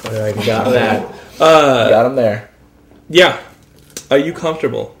joke. I got that. Got him there. Yeah. Are you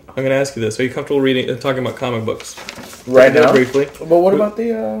comfortable? I'm going to ask you this. Are you comfortable talking about comic books? Right now? Briefly. But what about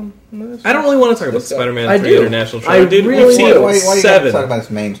the... I don't really want to talk about Spider-Man 3 International Trailer. We've seen why 7. talk about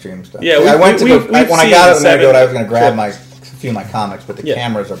this mainstream stuff? Yeah, I went to when I got it a minute ago, I was going to grab my few of my comics, but the Yeah.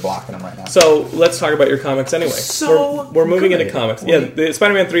 cameras are blocking them right now. So let's talk about your comics anyway. So we're moving good. into comics. Yeah, the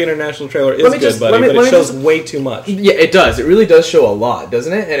Spider-Man 3 International trailer is Let me good, just- buddy, let me- but let it me shows just- way too much. Yeah, it does. It really does show a lot,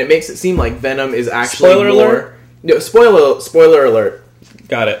 doesn't it? And it makes it seem like Venom is actually Spoiler more... alert? No, spoiler alert.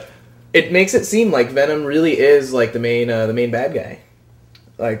 Got it. It makes it seem like Venom really is like the main bad guy.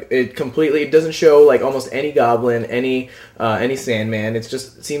 Like it doesn't show like almost any Goblin, any Sandman. It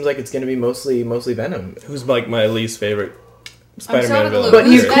just seems like it's going to be mostly Venom. Who's like my least favorite Spider-Man out of the villain? loop. But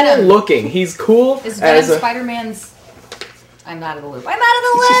he's Who's cool Venom? looking. He's cool Is Venom as a... Spider-Man's... I'm out of the loop. I'm out of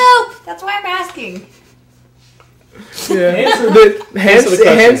the loop! That's why I'm asking. Yeah. Answer the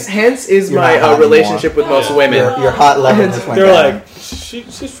question. Hence is You're my not hot relationship with most women. Your hot level just went They're down. like,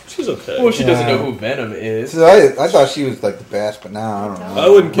 she's okay. Well, she doesn't Yeah. know who Venom is. So I thought she was like the best, but now I don't know. I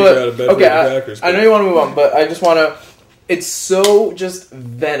wouldn't kick But, her out of bed okay, for the crackers. I know you want to move on, but I just want to... It's so just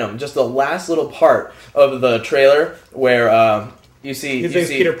Venom. Just the last little part of the trailer where you see... His you name's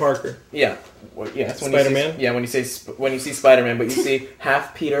see, Peter Parker. Yeah. Well, yeah, that's when Spider-Man? You see, yeah, when you see Spider-Man, but you see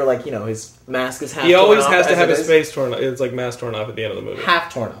half Peter, like, you know, his mask is half He torn always off has to as have it his is. face torn off. It's like mask torn off at the end of the movie.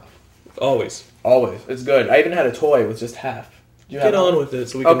 Half torn off. Always. Always. It's good. I even had a toy with just half. You Get have on one? with it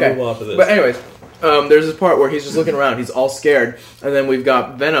so we can Okay. move off of this. But anyways, there's this part where he's just looking around. He's all scared, and then we've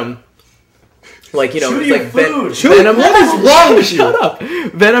got Venom. Like, you know, Shoot it's your like food. Venom. What is wrong with you? Shut up.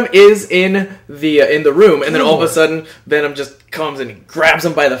 Venom is in the room, and then all of a sudden, Venom just comes and he grabs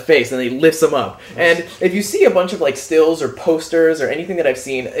him by the face, and he lifts him up. And if you see a bunch of like stills or posters or anything that I've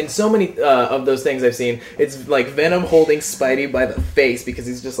seen, in so many of those things I've seen, it's like Venom holding Spidey by the face because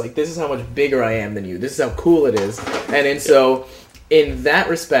he's just like, this is how much bigger I am than you. This is how cool it is. And so, in that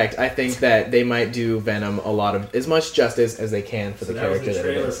respect, I think that they might do Venom a lot of as much justice as they can for So the that was character the that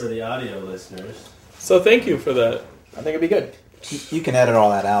it trailer is. for the audio listeners. So thank you for that. I think it'd be good. You can edit all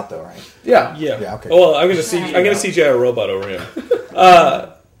that out, though, right? Yeah. Yeah. Yeah, okay. Oh, well, I'm gonna CGI a robot over here.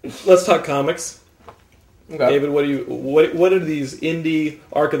 Let's talk comics. Okay. David, what are these indie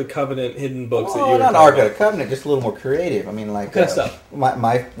Ark of the Covenant hidden books that you Oh, were not talking Ark of about? the Covenant, just a little more creative. I mean, like What kind of stuff?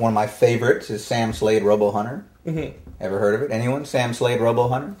 My one of my favorites is Sam Slade Robo Hunter. Mhm. Ever heard of it? Anyone? Sam Slade Robo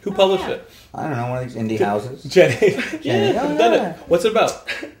Hunter? Who published it? I don't know, one of these indie houses. Jenny. Jenny. Yeah, Oh, I've done yeah. it. What's it about?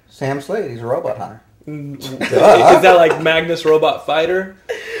 Sam Slade, he's a robot hunter. Is that like Magnus Robot Fighter?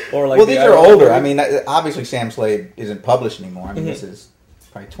 Or like Well, the these are Iron Man older. movie? I mean, obviously Sam Slade isn't published anymore. I mean, Mhm. this is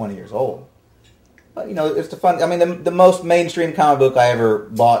probably 20 years old. But, you know, it's the fun... I mean, the most mainstream comic book I ever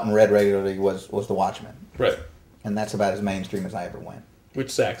bought and read regularly was The Watchmen. Right. And that's about as mainstream as I ever went. Which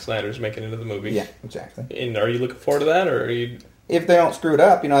Zack Snyder's making into the movie. Yeah, exactly. And are you looking forward to that, or are you? If they don't screw it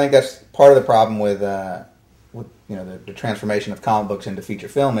up, you know, I think that's part of the problem with you know, the transformation of comic books into feature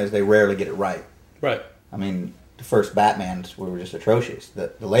film is they rarely get it right. Right. I mean, the first Batmans were just atrocious.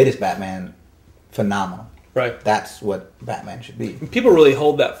 The latest Batman, phenomenal. Right. That's what Batman should be. People really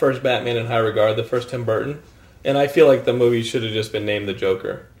hold that first Batman in high regard, the first Tim Burton, and I feel like the movie should have just been named The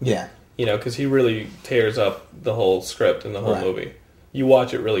Joker. Yeah. You know, because he really tears up the whole script and the whole Right. movie. You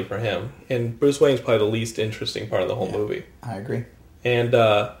watch it really for him, and Bruce Wayne's probably the least interesting part of the whole movie. I agree. And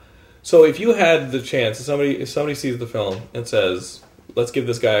so, if you had the chance, if somebody sees the film and says, "Let's give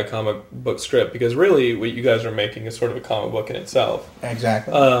this guy a comic book script," because really, what you guys are making is sort of a comic book in itself.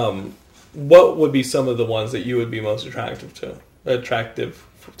 Exactly. What would be some of the ones that you would be most attracted to? Attracted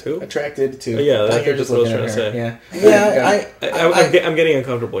to. Yeah, Like that's you're what just I was looking trying to at say. her. Yeah. I'm getting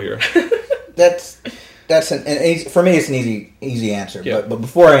uncomfortable here. That's an easy, for me. It's an easy answer. Yeah. But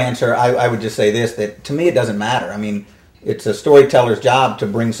before I answer, I would just say this: that to me, it doesn't matter. I mean, it's a storyteller's job to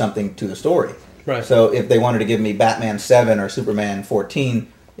bring something to the story. Right. So if they wanted to give me Batman 7 or Superman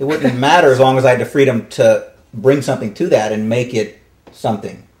 14, it wouldn't matter as long as I had the freedom to bring something to that and make it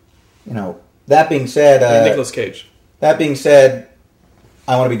something. You know. That being said, Nicolas Cage, That being said,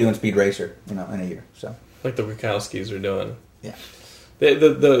 I want to be doing Speed Racer, you know, in a year. So like the Wachowskis are doing. Yeah.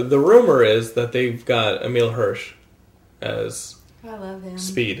 The rumor is that they've got Emil Hirsch as I love him.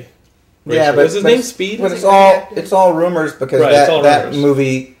 Speed. Yeah, Racer. but Was his name Speed? But it's all rumors because Right, it's all that rumors.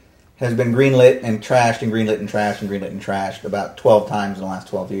 movie has been greenlit and trashed and greenlit and trashed and greenlit and trashed about 12 times in the last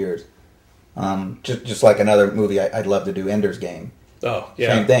 12 years. Just like another movie I'd love to do, Ender's Game. Oh,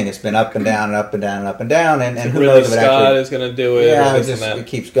 yeah. Same thing. It's been up and down and up and down and up and down, and who Ridley knows if it Scott actually is going to do it. Yeah, or it this just and that. it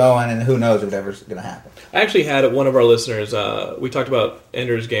keeps going, and who knows if it ever's going to happen. I actually had one of our listeners, we talked about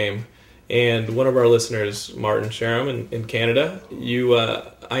Ender's Game, and one of our listeners, Martin Sharam in Canada,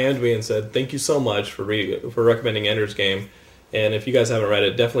 IM'd me and said, thank you so much for recommending Ender's Game, and if you guys haven't read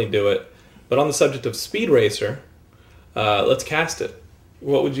it, definitely do it. But on the subject of Speed Racer, let's cast it.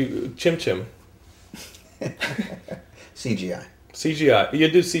 What would you... Chim Chim. CGI. CGI.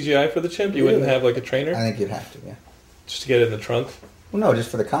 You'd do CGI for the chimp? You wouldn't have like a trainer? I think you'd have to, yeah. Just to get it in the trunk? Well, no, just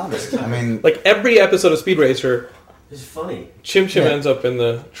for the comedy. I mean, like every episode of Speed Racer, It's funny. Chim Chim ends up in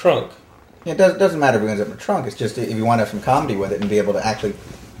the trunk. it doesn't matter if it ends up in the trunk. It's just if you want to have some comedy with it and be able to actually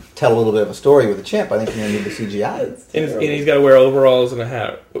tell a little bit of a story with a chimp, I think you're going to need the CGI. And he's got to wear overalls and a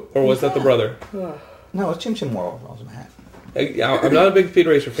hat. Or was that the brother? No, it's Chim Chim wore overalls and a hat. I'm not a big Speed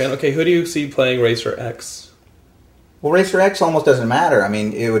Racer fan. Okay, who do you see playing Racer X? Well, Racer X almost doesn't matter. I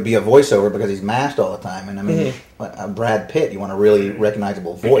mean, it would be a voiceover because he's masked all the time. And I mean, Brad Pitt, you want a really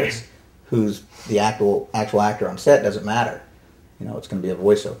recognizable voice. Who's the actual actor on set doesn't matter. You know, it's going to be a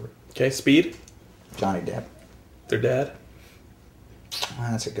voiceover. Okay, Speed? Johnny Depp. Their dad?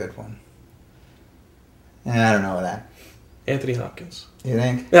 That's a good one. I don't know that. Anthony Hopkins. You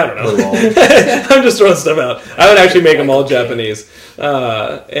think? I don't know. A little old. I'm just throwing stuff out. I would actually make them all Japanese.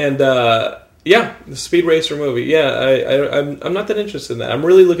 Yeah, the Speed Racer movie. Yeah, I'm not that interested in that. I'm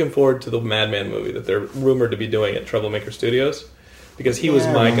really looking forward to the Madman movie that they're rumored to be doing at Troublemaker Studios because he was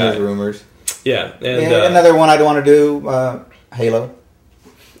my guy. Rumors. Yeah, and another one I'd want to do, Halo.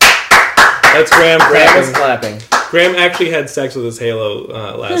 That's Graham. Graham is clapping. Graham actually had sex with his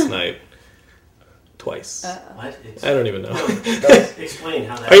Halo last night. Twice. What? I don't even know. Explain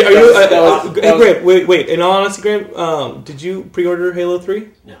how that. Graham, wait. In all honesty, Graham, did you pre-order Halo 3?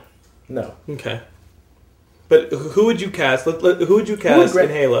 No. Okay. But who would you cast? Who would you cast in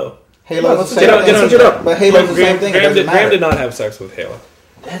Halo? Halo's the Get same on, thing. But Halo's the same thing. Graham did not have sex with Halo.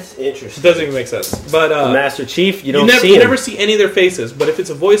 That's interesting. It doesn't even make sense. But Master Chief, you never see any of their faces. But if it's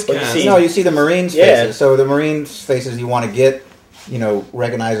a voice cast, no, you see the Marines' faces. So the Marines' faces, you want to get,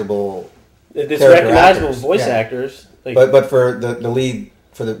 recognizable. It's recognizable voice actors. Like, but for the lead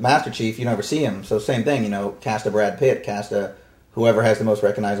for the Master Chief, you never see him. So same thing. Cast a Brad Pitt, cast a whoever has the most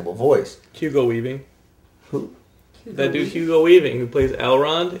recognizable voice. Hugo Weaving. Who? That dude Hugo Weaving who plays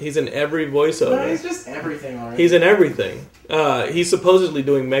Elrond. He's in every voiceover. No, he's just everything already. He's in everything. He's supposedly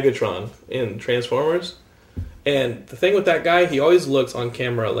doing Megatron in Transformers. And the thing with that guy, he always looks on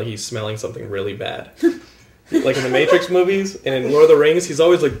camera like he's smelling something really bad. Like in the Matrix movies and in Lord of the Rings, he's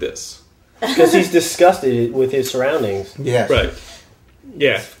always like this. Because he's disgusted with his surroundings. Yeah. Right.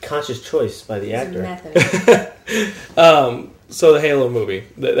 Yeah. Conscious choice by the actor. So the Halo movie,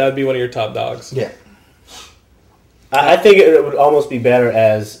 that would be one of your top dogs. Yeah. I think it would almost be better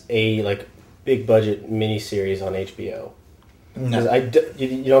as a big budget miniseries on HBO. No.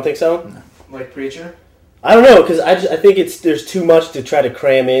 You don't think so? No. Like Preacher? I don't know, because I think there's too much to try to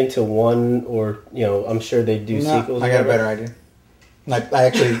cram into one, or I'm sure they do sequels. I got a better idea. I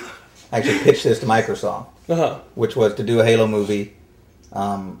actually pitched this to Microsoft, which was to do a Halo movie,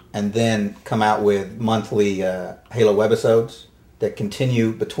 and then come out with monthly Halo webisodes that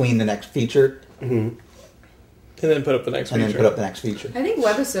continue between the next feature. Mm-hmm. And then put up the next feature. I think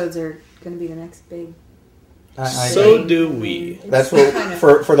webisodes are going to be the next big. So do we. That's what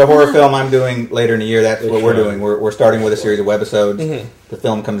for the horror film I'm doing later in the year. That's what we're doing. We're starting with a series of webisodes. Mm-hmm. The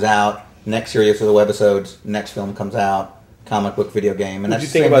film comes out. Next series of the webisodes. Next film comes out. Comic book, video game. And Would you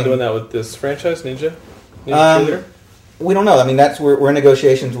think about doing that with this franchise, Ninja Cheerleader? We don't know. I mean, we're in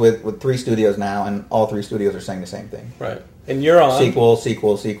negotiations with 3 studios now, and all 3 studios are saying the same thing. Right. And you're on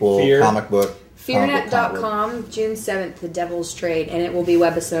sequel, Fear. comic book. Fearnet.com, June 7th, The Devil's Trade, and it will be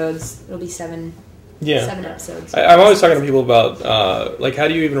webisodes. It'll be 7 episodes. I'm always talking to people about, how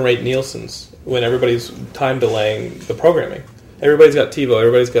do you even rate Nielsen's when everybody's time delaying the programming? Everybody's got TiVo,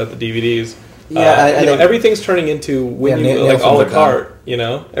 everybody's got the DVDs. Everything's turning into a la carte.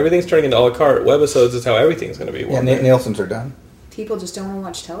 Everything's turning into a la carte. Webisodes is how everything's going to be. Yeah, Nielsen's are done. People just don't want to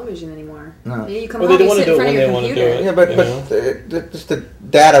watch television anymore. No. You come home, you sit in front of your computer. Yeah, but just the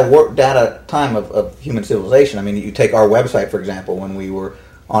data time of human civilization. I mean, you take our website, for example, when we were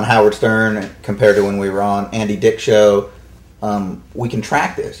on Howard Stern compared to when we were on Andy Dick Show, we can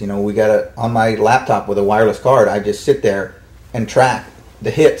track this. We got on my laptop with a wireless card, I just sit there and track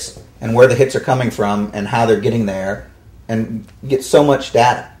the hits and where the hits are coming from and how they're getting there and get so much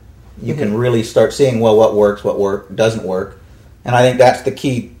data. You can really start seeing, what works, what doesn't work. And I think that's the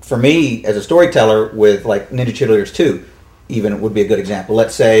key for me as a storyteller with Ninja Cheerleaders 2 even would be a good example.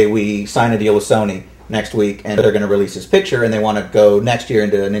 Let's say we sign a deal with Sony next week and they're going to release this picture and they want to go next year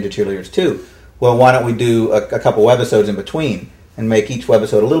into Ninja Cheerleaders 2. Well, why don't we do a couple webisodes in between and make each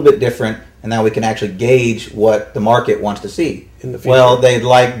webisode a little bit different, and now we can actually gauge what the market wants to see. In the future. Well, they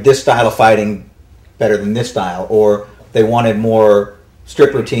like this style of fighting better than this style, or they wanted more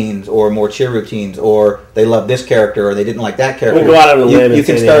strip routines or more cheer routines, or they love this character or they didn't like that character. We'll go out on a limb and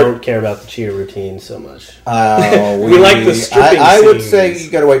can say start. they don't care about the cheer routine so much. We like the stripping I would scenes. say you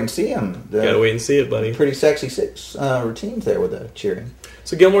got to wait and see them. Gotta wait and see it, buddy. Pretty sexy routines there with the cheering.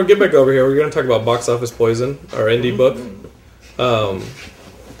 So Gilmore, get back over here. We're going to talk about Box Office Poison, our indie book.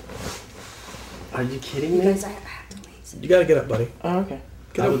 Are you kidding You me? guys, I have to wait. You got to get up, buddy. Oh, okay.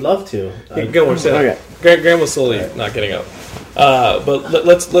 I would love to. Gilmore, sit Okay. up. Graham was slowly not getting up. But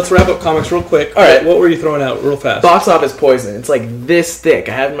let's wrap up comics real quick. All right. What were you throwing out real fast? Box Office Poison. It's like this thick.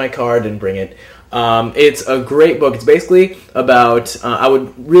 I have it in my car. Didn't bring it. It's a great book. It's basically about. I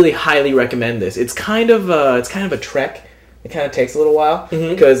would really highly recommend this. It's kind of a trek. It kind of takes a little while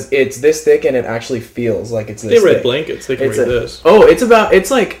because it's this thick and it actually feels like it's this They read thick. blankets. They can It's read a- this. Oh,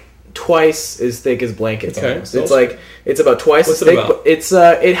 it's like twice as thick as blankets. Okay. Almost. It's about twice What's as it thick. about?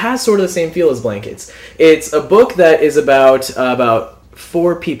 But it has sort of the same feel as blankets. It's a book that is about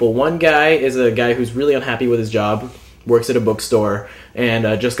four people. One guy is a guy who's really unhappy with his job, works at a bookstore,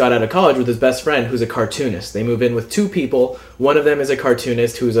 and just got out of college with his best friend who's a cartoonist. They move in with two people. One of them is a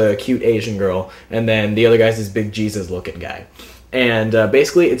cartoonist who's a cute Asian girl, and then the other guy's this big Jesus-looking guy. And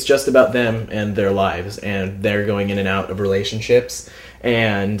basically, it's just about them and their lives, and they're going in and out of relationships.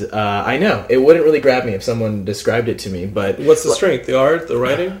 And I know, it wouldn't really grab me if someone described it to me, but... What's the strength? The art? The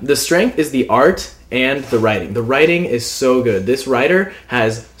writing? The strength is the art and the writing. The writing is so good. This writer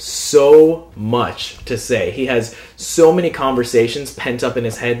has so much to say. He has so many conversations pent up in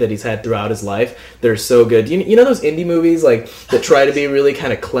his head that he's had throughout his life. They're so good. You know those indie movies like that try to be really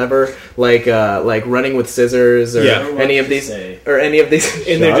kind of clever, like Running with Scissors or any of these, and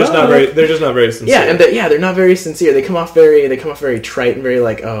they're just not very sincere. Yeah, and they're not very sincere. They come off very trite and very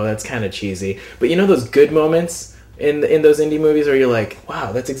like, oh, that's kind of cheesy. But you know those good moments in those indie movies where you're like,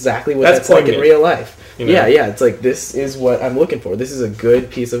 wow, that's exactly what that's like in real life. You know? Yeah, it's like, this is what I'm looking for. This is a good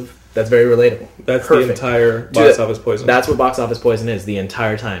piece of that's very relatable. That's perfect. The entire Box Office Poison. That's what Box Office Poison is the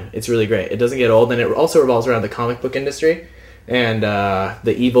entire time. It's really great. It doesn't get old, and it also revolves around the comic book industry and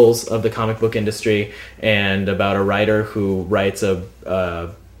the evils of the comic book industry, and about a writer who writes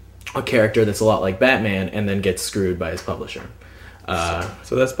a character that's a lot like Batman and then gets screwed by his publisher.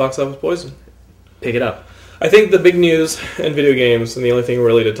 So that's Box Office Poison. Pick it up. I think the big news in video games, and the only thing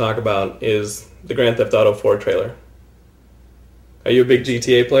really to talk about, is the Grand Theft Auto 4 trailer. Are you a big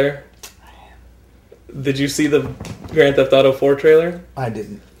GTA player? Did you see the Grand Theft Auto 4 trailer? I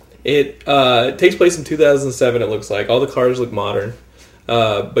didn't. It takes place in 2007, it looks like. All the cars look modern.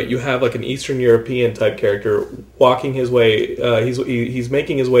 But you have like an Eastern European type character walking his way. He's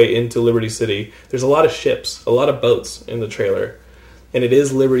making his way into Liberty City. There's a lot of ships, a lot of boats in the trailer. And it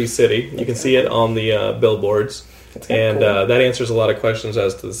is Liberty City. You can see it on the billboards. And cool. That answers a lot of questions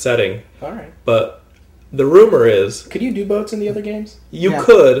as to the setting. All right. But the rumor is... Could you do boats in the other games? You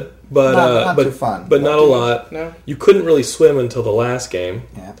could, but not too fun. But not a lot. No. You couldn't really swim until the last game.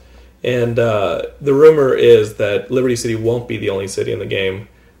 Yeah. And the rumor is that Liberty City won't be the only city in the game,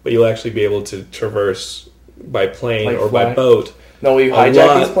 but you'll actually be able to traverse by plane or by boat. No, will you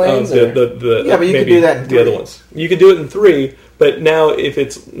hijack these planes? But you could do that in 3. The other ones. You could do it in 3, but now if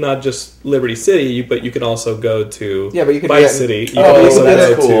it's not just Liberty City, but you can also go to Vice City. You can also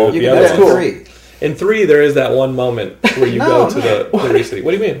go to the other ones. 3. In 3, there is that one moment where you go to the Liberty City. What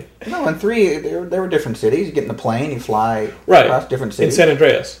do you mean? No, in 3, there were different cities. You get in the plane, you fly across different cities. In San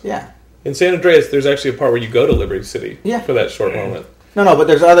Andreas. Yeah. In San Andreas, there's actually a part where you go to Liberty City for that short moment. No, but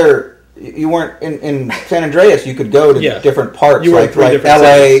there's other... You weren't... In San Andreas, you could go to different parts, you were like different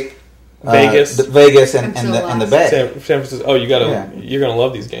L.A., Vegas, and the Bay. San Francisco. Oh, you're gonna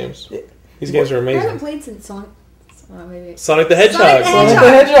love these games. These games are amazing. I haven't played since Sonic. Sonic the Hedgehog. Sonic the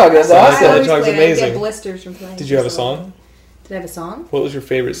Hedgehog. That's awesome. Sonic the Hedgehog's amazing. I get blisters from playing. Did you have a song? Did I have a song? What was your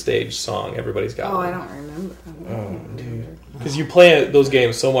favorite stage song? Everybody's got one. I don't remember. Oh, dude. Because you play those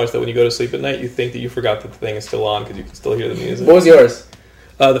games so much that when you go to sleep at night, you think that you forgot that the thing is still on because you can still hear the music. What was yours?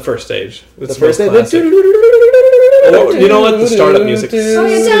 The first stage. The first stage? You know what? The startup music.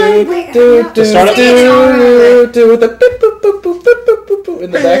 The startup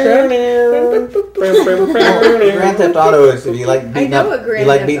in the background. Grand Theft Auto is if you like beating up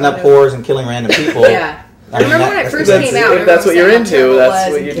whores and killing random people. Yeah. I remember when it first came out. If that's what you're into,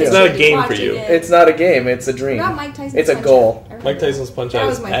 that's what you do. It's not a game for you. It's not a game. It's a dream. It's a goal. Mike Tyson's Punch-Out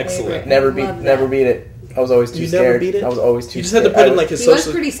is excellent. Never beat it. I was always too scared. Never beat it? I was always too scared. You just had to put in like his social... He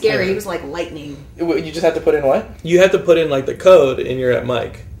was pretty scary. He was like lightning. You just have to put in what? You have to put in like the code and you're at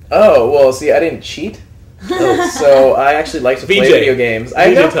Mike. Oh, well, see, I didn't cheat. So I actually like to play video games.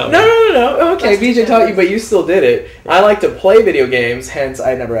 No. Okay, BJ taught you, but you still did it. I like to play video games, hence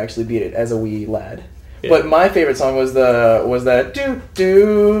I never actually beat it as a wee lad. Yeah. But my favorite song was that do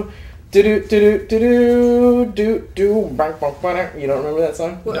do. Do do do do do do. You don't remember that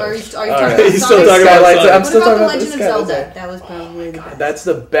song? Well, are you talking Alright. about He's still Sonic? talking about Skylights. Sonic. I'm What still about talking The about Legend of the Zelda? Skylights. That was probably the best. That's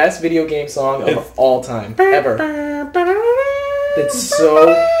the best video game song of all time ever. It's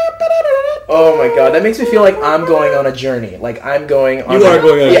so. Oh my god, that makes me feel like I'm going on a journey. Like I'm going on. You are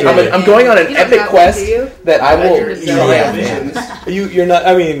going on a Yeah, journey. I'm going on an You don't epic have quest one, do you? that I will. Legend of Zelda. Yeah. You're not.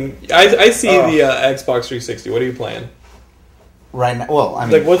 I mean, I see Oh. the Xbox 360. What are you playing? Right now, well, I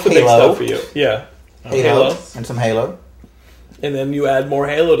mean, Like, what's the big Halo, stuff for you? Yeah, Halo, and some Halo, and then you add more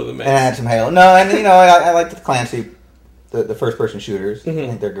Halo to the mix. and add some Halo. No, and I like the Clancy, the first-person shooters. Mm-hmm. I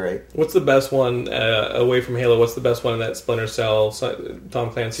think they're great. What's the best one away from Halo? What's the best one in that Splinter Cell,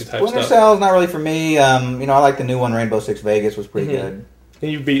 Tom Clancy type Splinter stuff? Cell is not really for me. I like the new one, Rainbow Six Vegas was pretty good.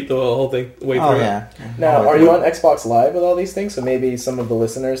 And you beat the whole thing way Oh through. yeah. Now, are you on Xbox Live with all these things? So maybe some of the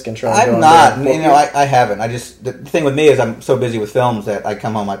listeners can try. And go I'm on not. there. I haven't. I just the thing with me is I'm so busy with films that I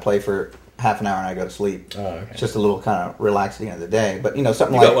come home, I play for half an hour, and I go to sleep. Oh, okay. It's just a little kind of relaxed at the end of the day. But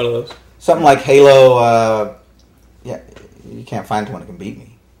something You like got one of those. something like Halo. Yeah, you can't find someone that can beat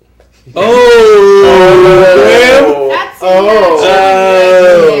me. Oh, That's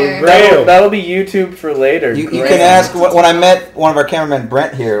Graham. That'll be YouTube for later. You Graham. can ask when I met one of our cameramen,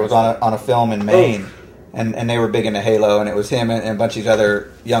 Brent here, was on a film in Maine, and they were big into Halo, and it was him and a bunch of these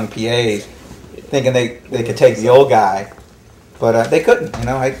other young PAs thinking they could take the old guy, but they couldn't.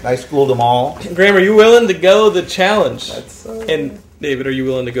 I schooled them all. Graham, are you willing to go the challenge? That's And David, are you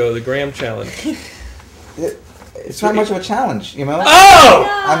willing to go the Graham challenge? It's not much of a challenge,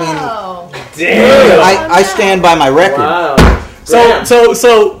 Oh! I mean, damn. I stand by my record. Wow.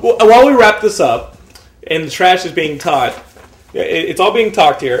 So while we wrap this up, and the trash is being taught, it's all being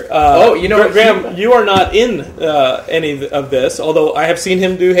talked here. Graham, you are not in any of this. Although I have seen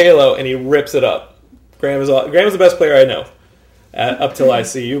him do Halo, and he rips it up. Graham is the best player I know, up till I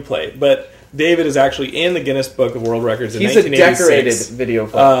see you play. But David is actually in the Guinness Book of World Records in 1986. He's a decorated video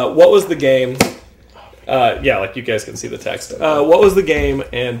player. What was the game? Like you guys can see the text. What was the game,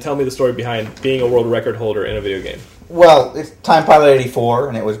 and tell me the story behind being a world record holder in a video game. Well, it's Time Pilot 84,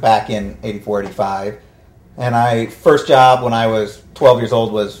 and it was back in 84, 85. And my first job when I was 12 years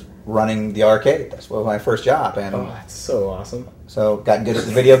old was running the arcade. That was my first job. And That's so awesome. so got good at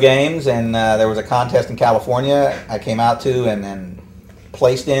the video games, and there was a contest in California I came out to and then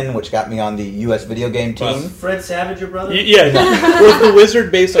placed in, which got me on the U.S. video game team. Fred Savage, your brother? Was the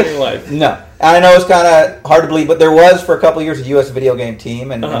wizard based on your life? No. And I know it's kind of hard to believe, but there was for a couple of years a U.S. video game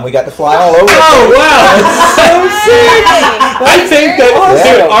team, and we got to fly all over. Oh, wow! That's so sick! I think that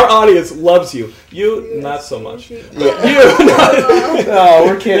dude, our audience loves you. You, not so much. You, No,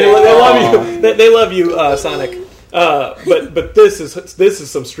 we're kidding. they love you. They love you, Sonic. But this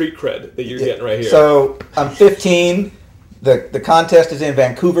is some street cred that you're getting right here. So I'm 15. The contest is in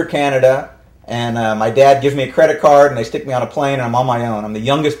Vancouver, Canada, and my dad gives me a credit card, and they stick me on a plane, and I'm on my own. I'm the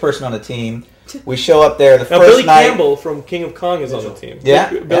youngest person on the team. We show up there the now, first Billy night. Campbell from King of Kong is on the team. Yeah,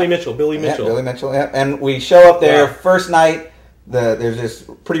 Billy yeah. Mitchell. Billy Mitchell. Yeah, Billy Mitchell. Yeah, and we show up there first night. There's this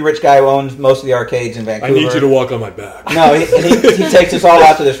pretty rich guy who owns most of the arcades in I Vancouver. need you to walk on my back. No, he takes us all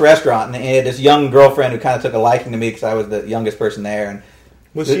out to this restaurant, and he had this young girlfriend who kind of took a liking to me because I was the youngest person there. And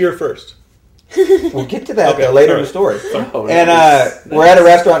Was she your first? we'll get to that Okay, later in sorry. the story. And we're at a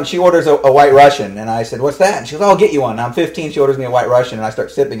restaurant, and she orders a White Russian, and I said, "What's that?" And she goes, "Oh, I'll get you one." And I'm 15. She orders me a White Russian, and I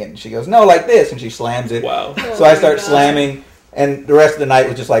start sipping it, and she goes, "No, like this," and she slams it. Wow. So I start slamming, and the rest of the night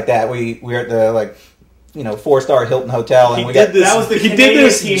was just like that. We were at the 4-star Hilton hotel, and we got That was the He Canadian did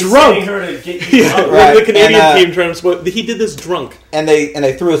this team drunk. sending her to get you Yeah, drunk. Right. the Canadian And, team trying to split. He did this drunk. and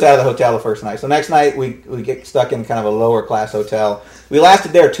they threw us out of the hotel the first night. So next night we get stuck in kind of a lower class hotel. We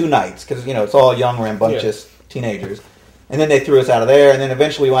lasted there 2 nights because it's all young, rambunctious teenagers. And then they threw us out of there, and then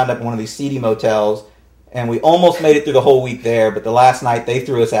eventually we wound up in one of these seedy motels, and we almost made it through the whole week there. But the last night they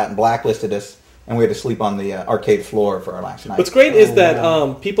threw us out and blacklisted us, and we had to sleep on the arcade floor for our last night. What's great is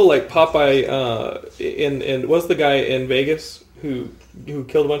that people like Popeye and what's the guy in Vegas who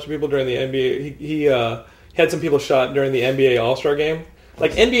killed a bunch of people during the NBA? He had some people shot during the NBA All-Star game.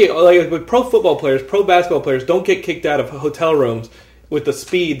 Like NBA, like pro football players, pro basketball players don't get kicked out of hotel rooms with the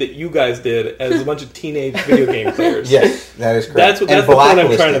speed that you guys did as a bunch of teenage video game players. Yes, that is correct. That's the point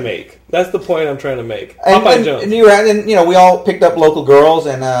I'm trying to make. That's the point I'm trying to make. Popeye Jones. And we all picked up local girls,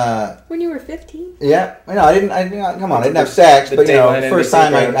 and When you were 15? yeah, I didn't come on, I didn't have sex, The but Dayline first NBC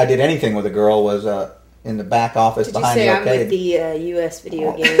time crowd. I did anything with a girl was in the back office Did you behind say the I'm with arcade. the U.S.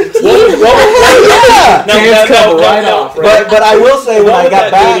 video game team? Yeah! Hands come right off, right? But I will say when What I would got that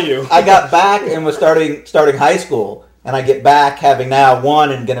do back, to you? I got back and was starting high school, and I get back having now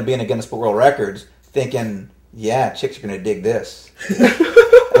won and going to be in a Guinness Book World Records. thinking, yeah, chicks are going to dig this.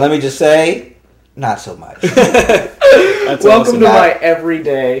 And let me just say, not so much. That's Welcome awesome. to my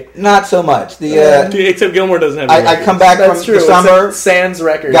everyday. Not so much. Except Gilmore doesn't have any I come back That's from true. the summer, It's Sans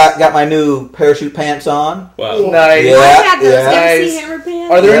Records. got my new parachute pants on. Wow. Nice. Yeah, I had those yeah. MC Nice. Hammer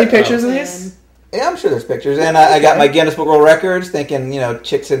pants. Are there any Yeah. pictures of Man. these? Yeah, I'm sure there's pictures. And I got my Guinness Book of World Records thinking,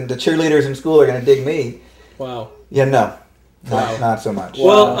 chicks and the cheerleaders in school are going to dig me. Wow. Yeah, no. Wow. Not so much.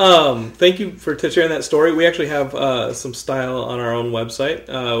 Well, thank you for sharing that story. We actually have some style on our own website.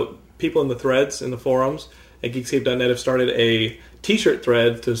 People in the threads, in the forums at Geekscape.net have started a t-shirt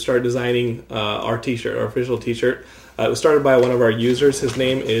thread to start designing our t-shirt, our official t-shirt. It was started by one of our users. His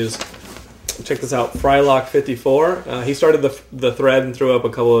name is, check this out, Frylock54. He started the thread and threw up a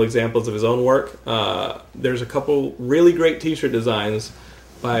couple of examples of his own work. There's a couple really great t-shirt designs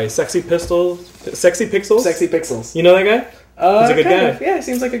by Sexy Pixels. Sexy Pixels. You know that guy? He's a good kind guy. of. Yeah, he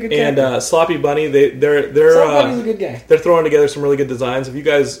seems like a good And guy. Sloppy Bunny, they're Sloppy Bunny's a good guy. They're throwing together some really good designs. If you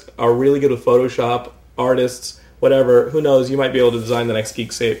guys are really good with Photoshop, artists, whatever, who knows, you might be able to design the next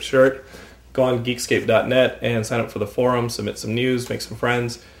Geekscape shirt. Go on Geekscape.net and sign up for the forum, submit some news, make some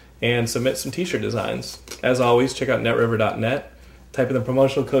friends, and submit some t-shirt designs. As always, check out netriver.net. Type in the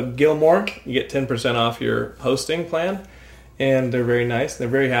promotional code Gilmore. You get 10% off your hosting plan. And they're very nice. They're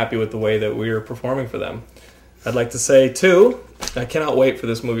very happy with the way that we're performing for them. I'd like to say, too, I cannot wait for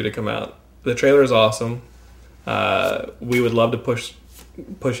this movie to come out. The trailer is awesome. We would love to push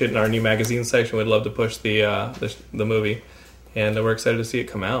it in our new magazine section. We'd love to push the movie. And we're excited to see it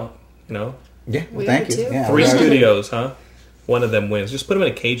come out, Yeah, We thank would you. too. Yeah, 3 we are. studios, huh? One of them wins. Just put them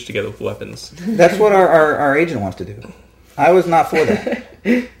in a cage together with weapons. That's what our agent wants to do. I was not for that.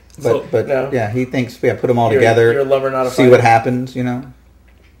 But No. yeah, he thinks, put them all You're together, a lover, not a see fighter. what happens,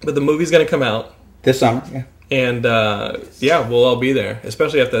 But the movie's going to come out. this summer. Yeah. And we'll all be there,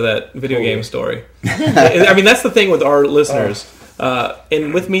 especially after that video game story. I mean, that's the thing with our listeners,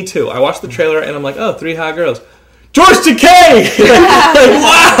 and with me too. I watched the trailer and I'm like, oh, 3 hot girls. George Takei! Like,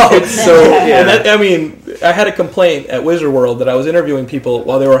 wow! It's so, yeah. And I had a complaint at Wizard World that I was interviewing people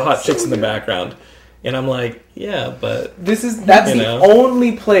while there were hot chicks in the background. And I'm like, yeah, but... That's You the know.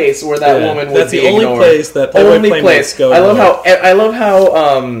 only place where that woman would that's be the only ignored. place that Playboy only Playmates place. go I love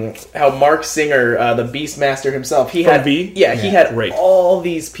to. how Mark Singer, the Beastmaster himself, he From had V? he had Great. all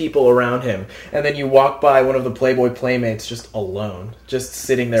these people around him, and then you walk by one of the Playboy Playmates just alone, just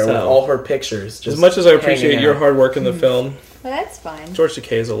sitting there with So, all her pictures. Just As much as I hanging appreciate your out. hard work in the film, Well, that's fine. George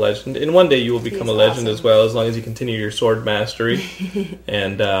Takei is a legend, and one day you will become a He's legend awesome. as well, as long as you continue your sword mastery.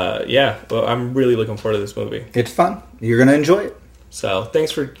 And well, I'm really looking forward to this movie. It's fun. You're going to enjoy it. So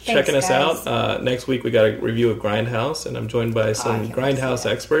thanks for checking us guys. out. Next week we got a review of Grindhouse, and I'm joined by some Grindhouse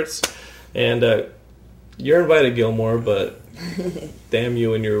experts. And you're invited, Gilmore, but damn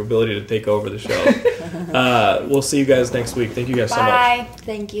you and your ability to take over the show. We'll see you guys next week. Thank you guys so much. Bye.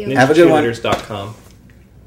 Thank you. Have a good one. NinjaCheerleaders.com.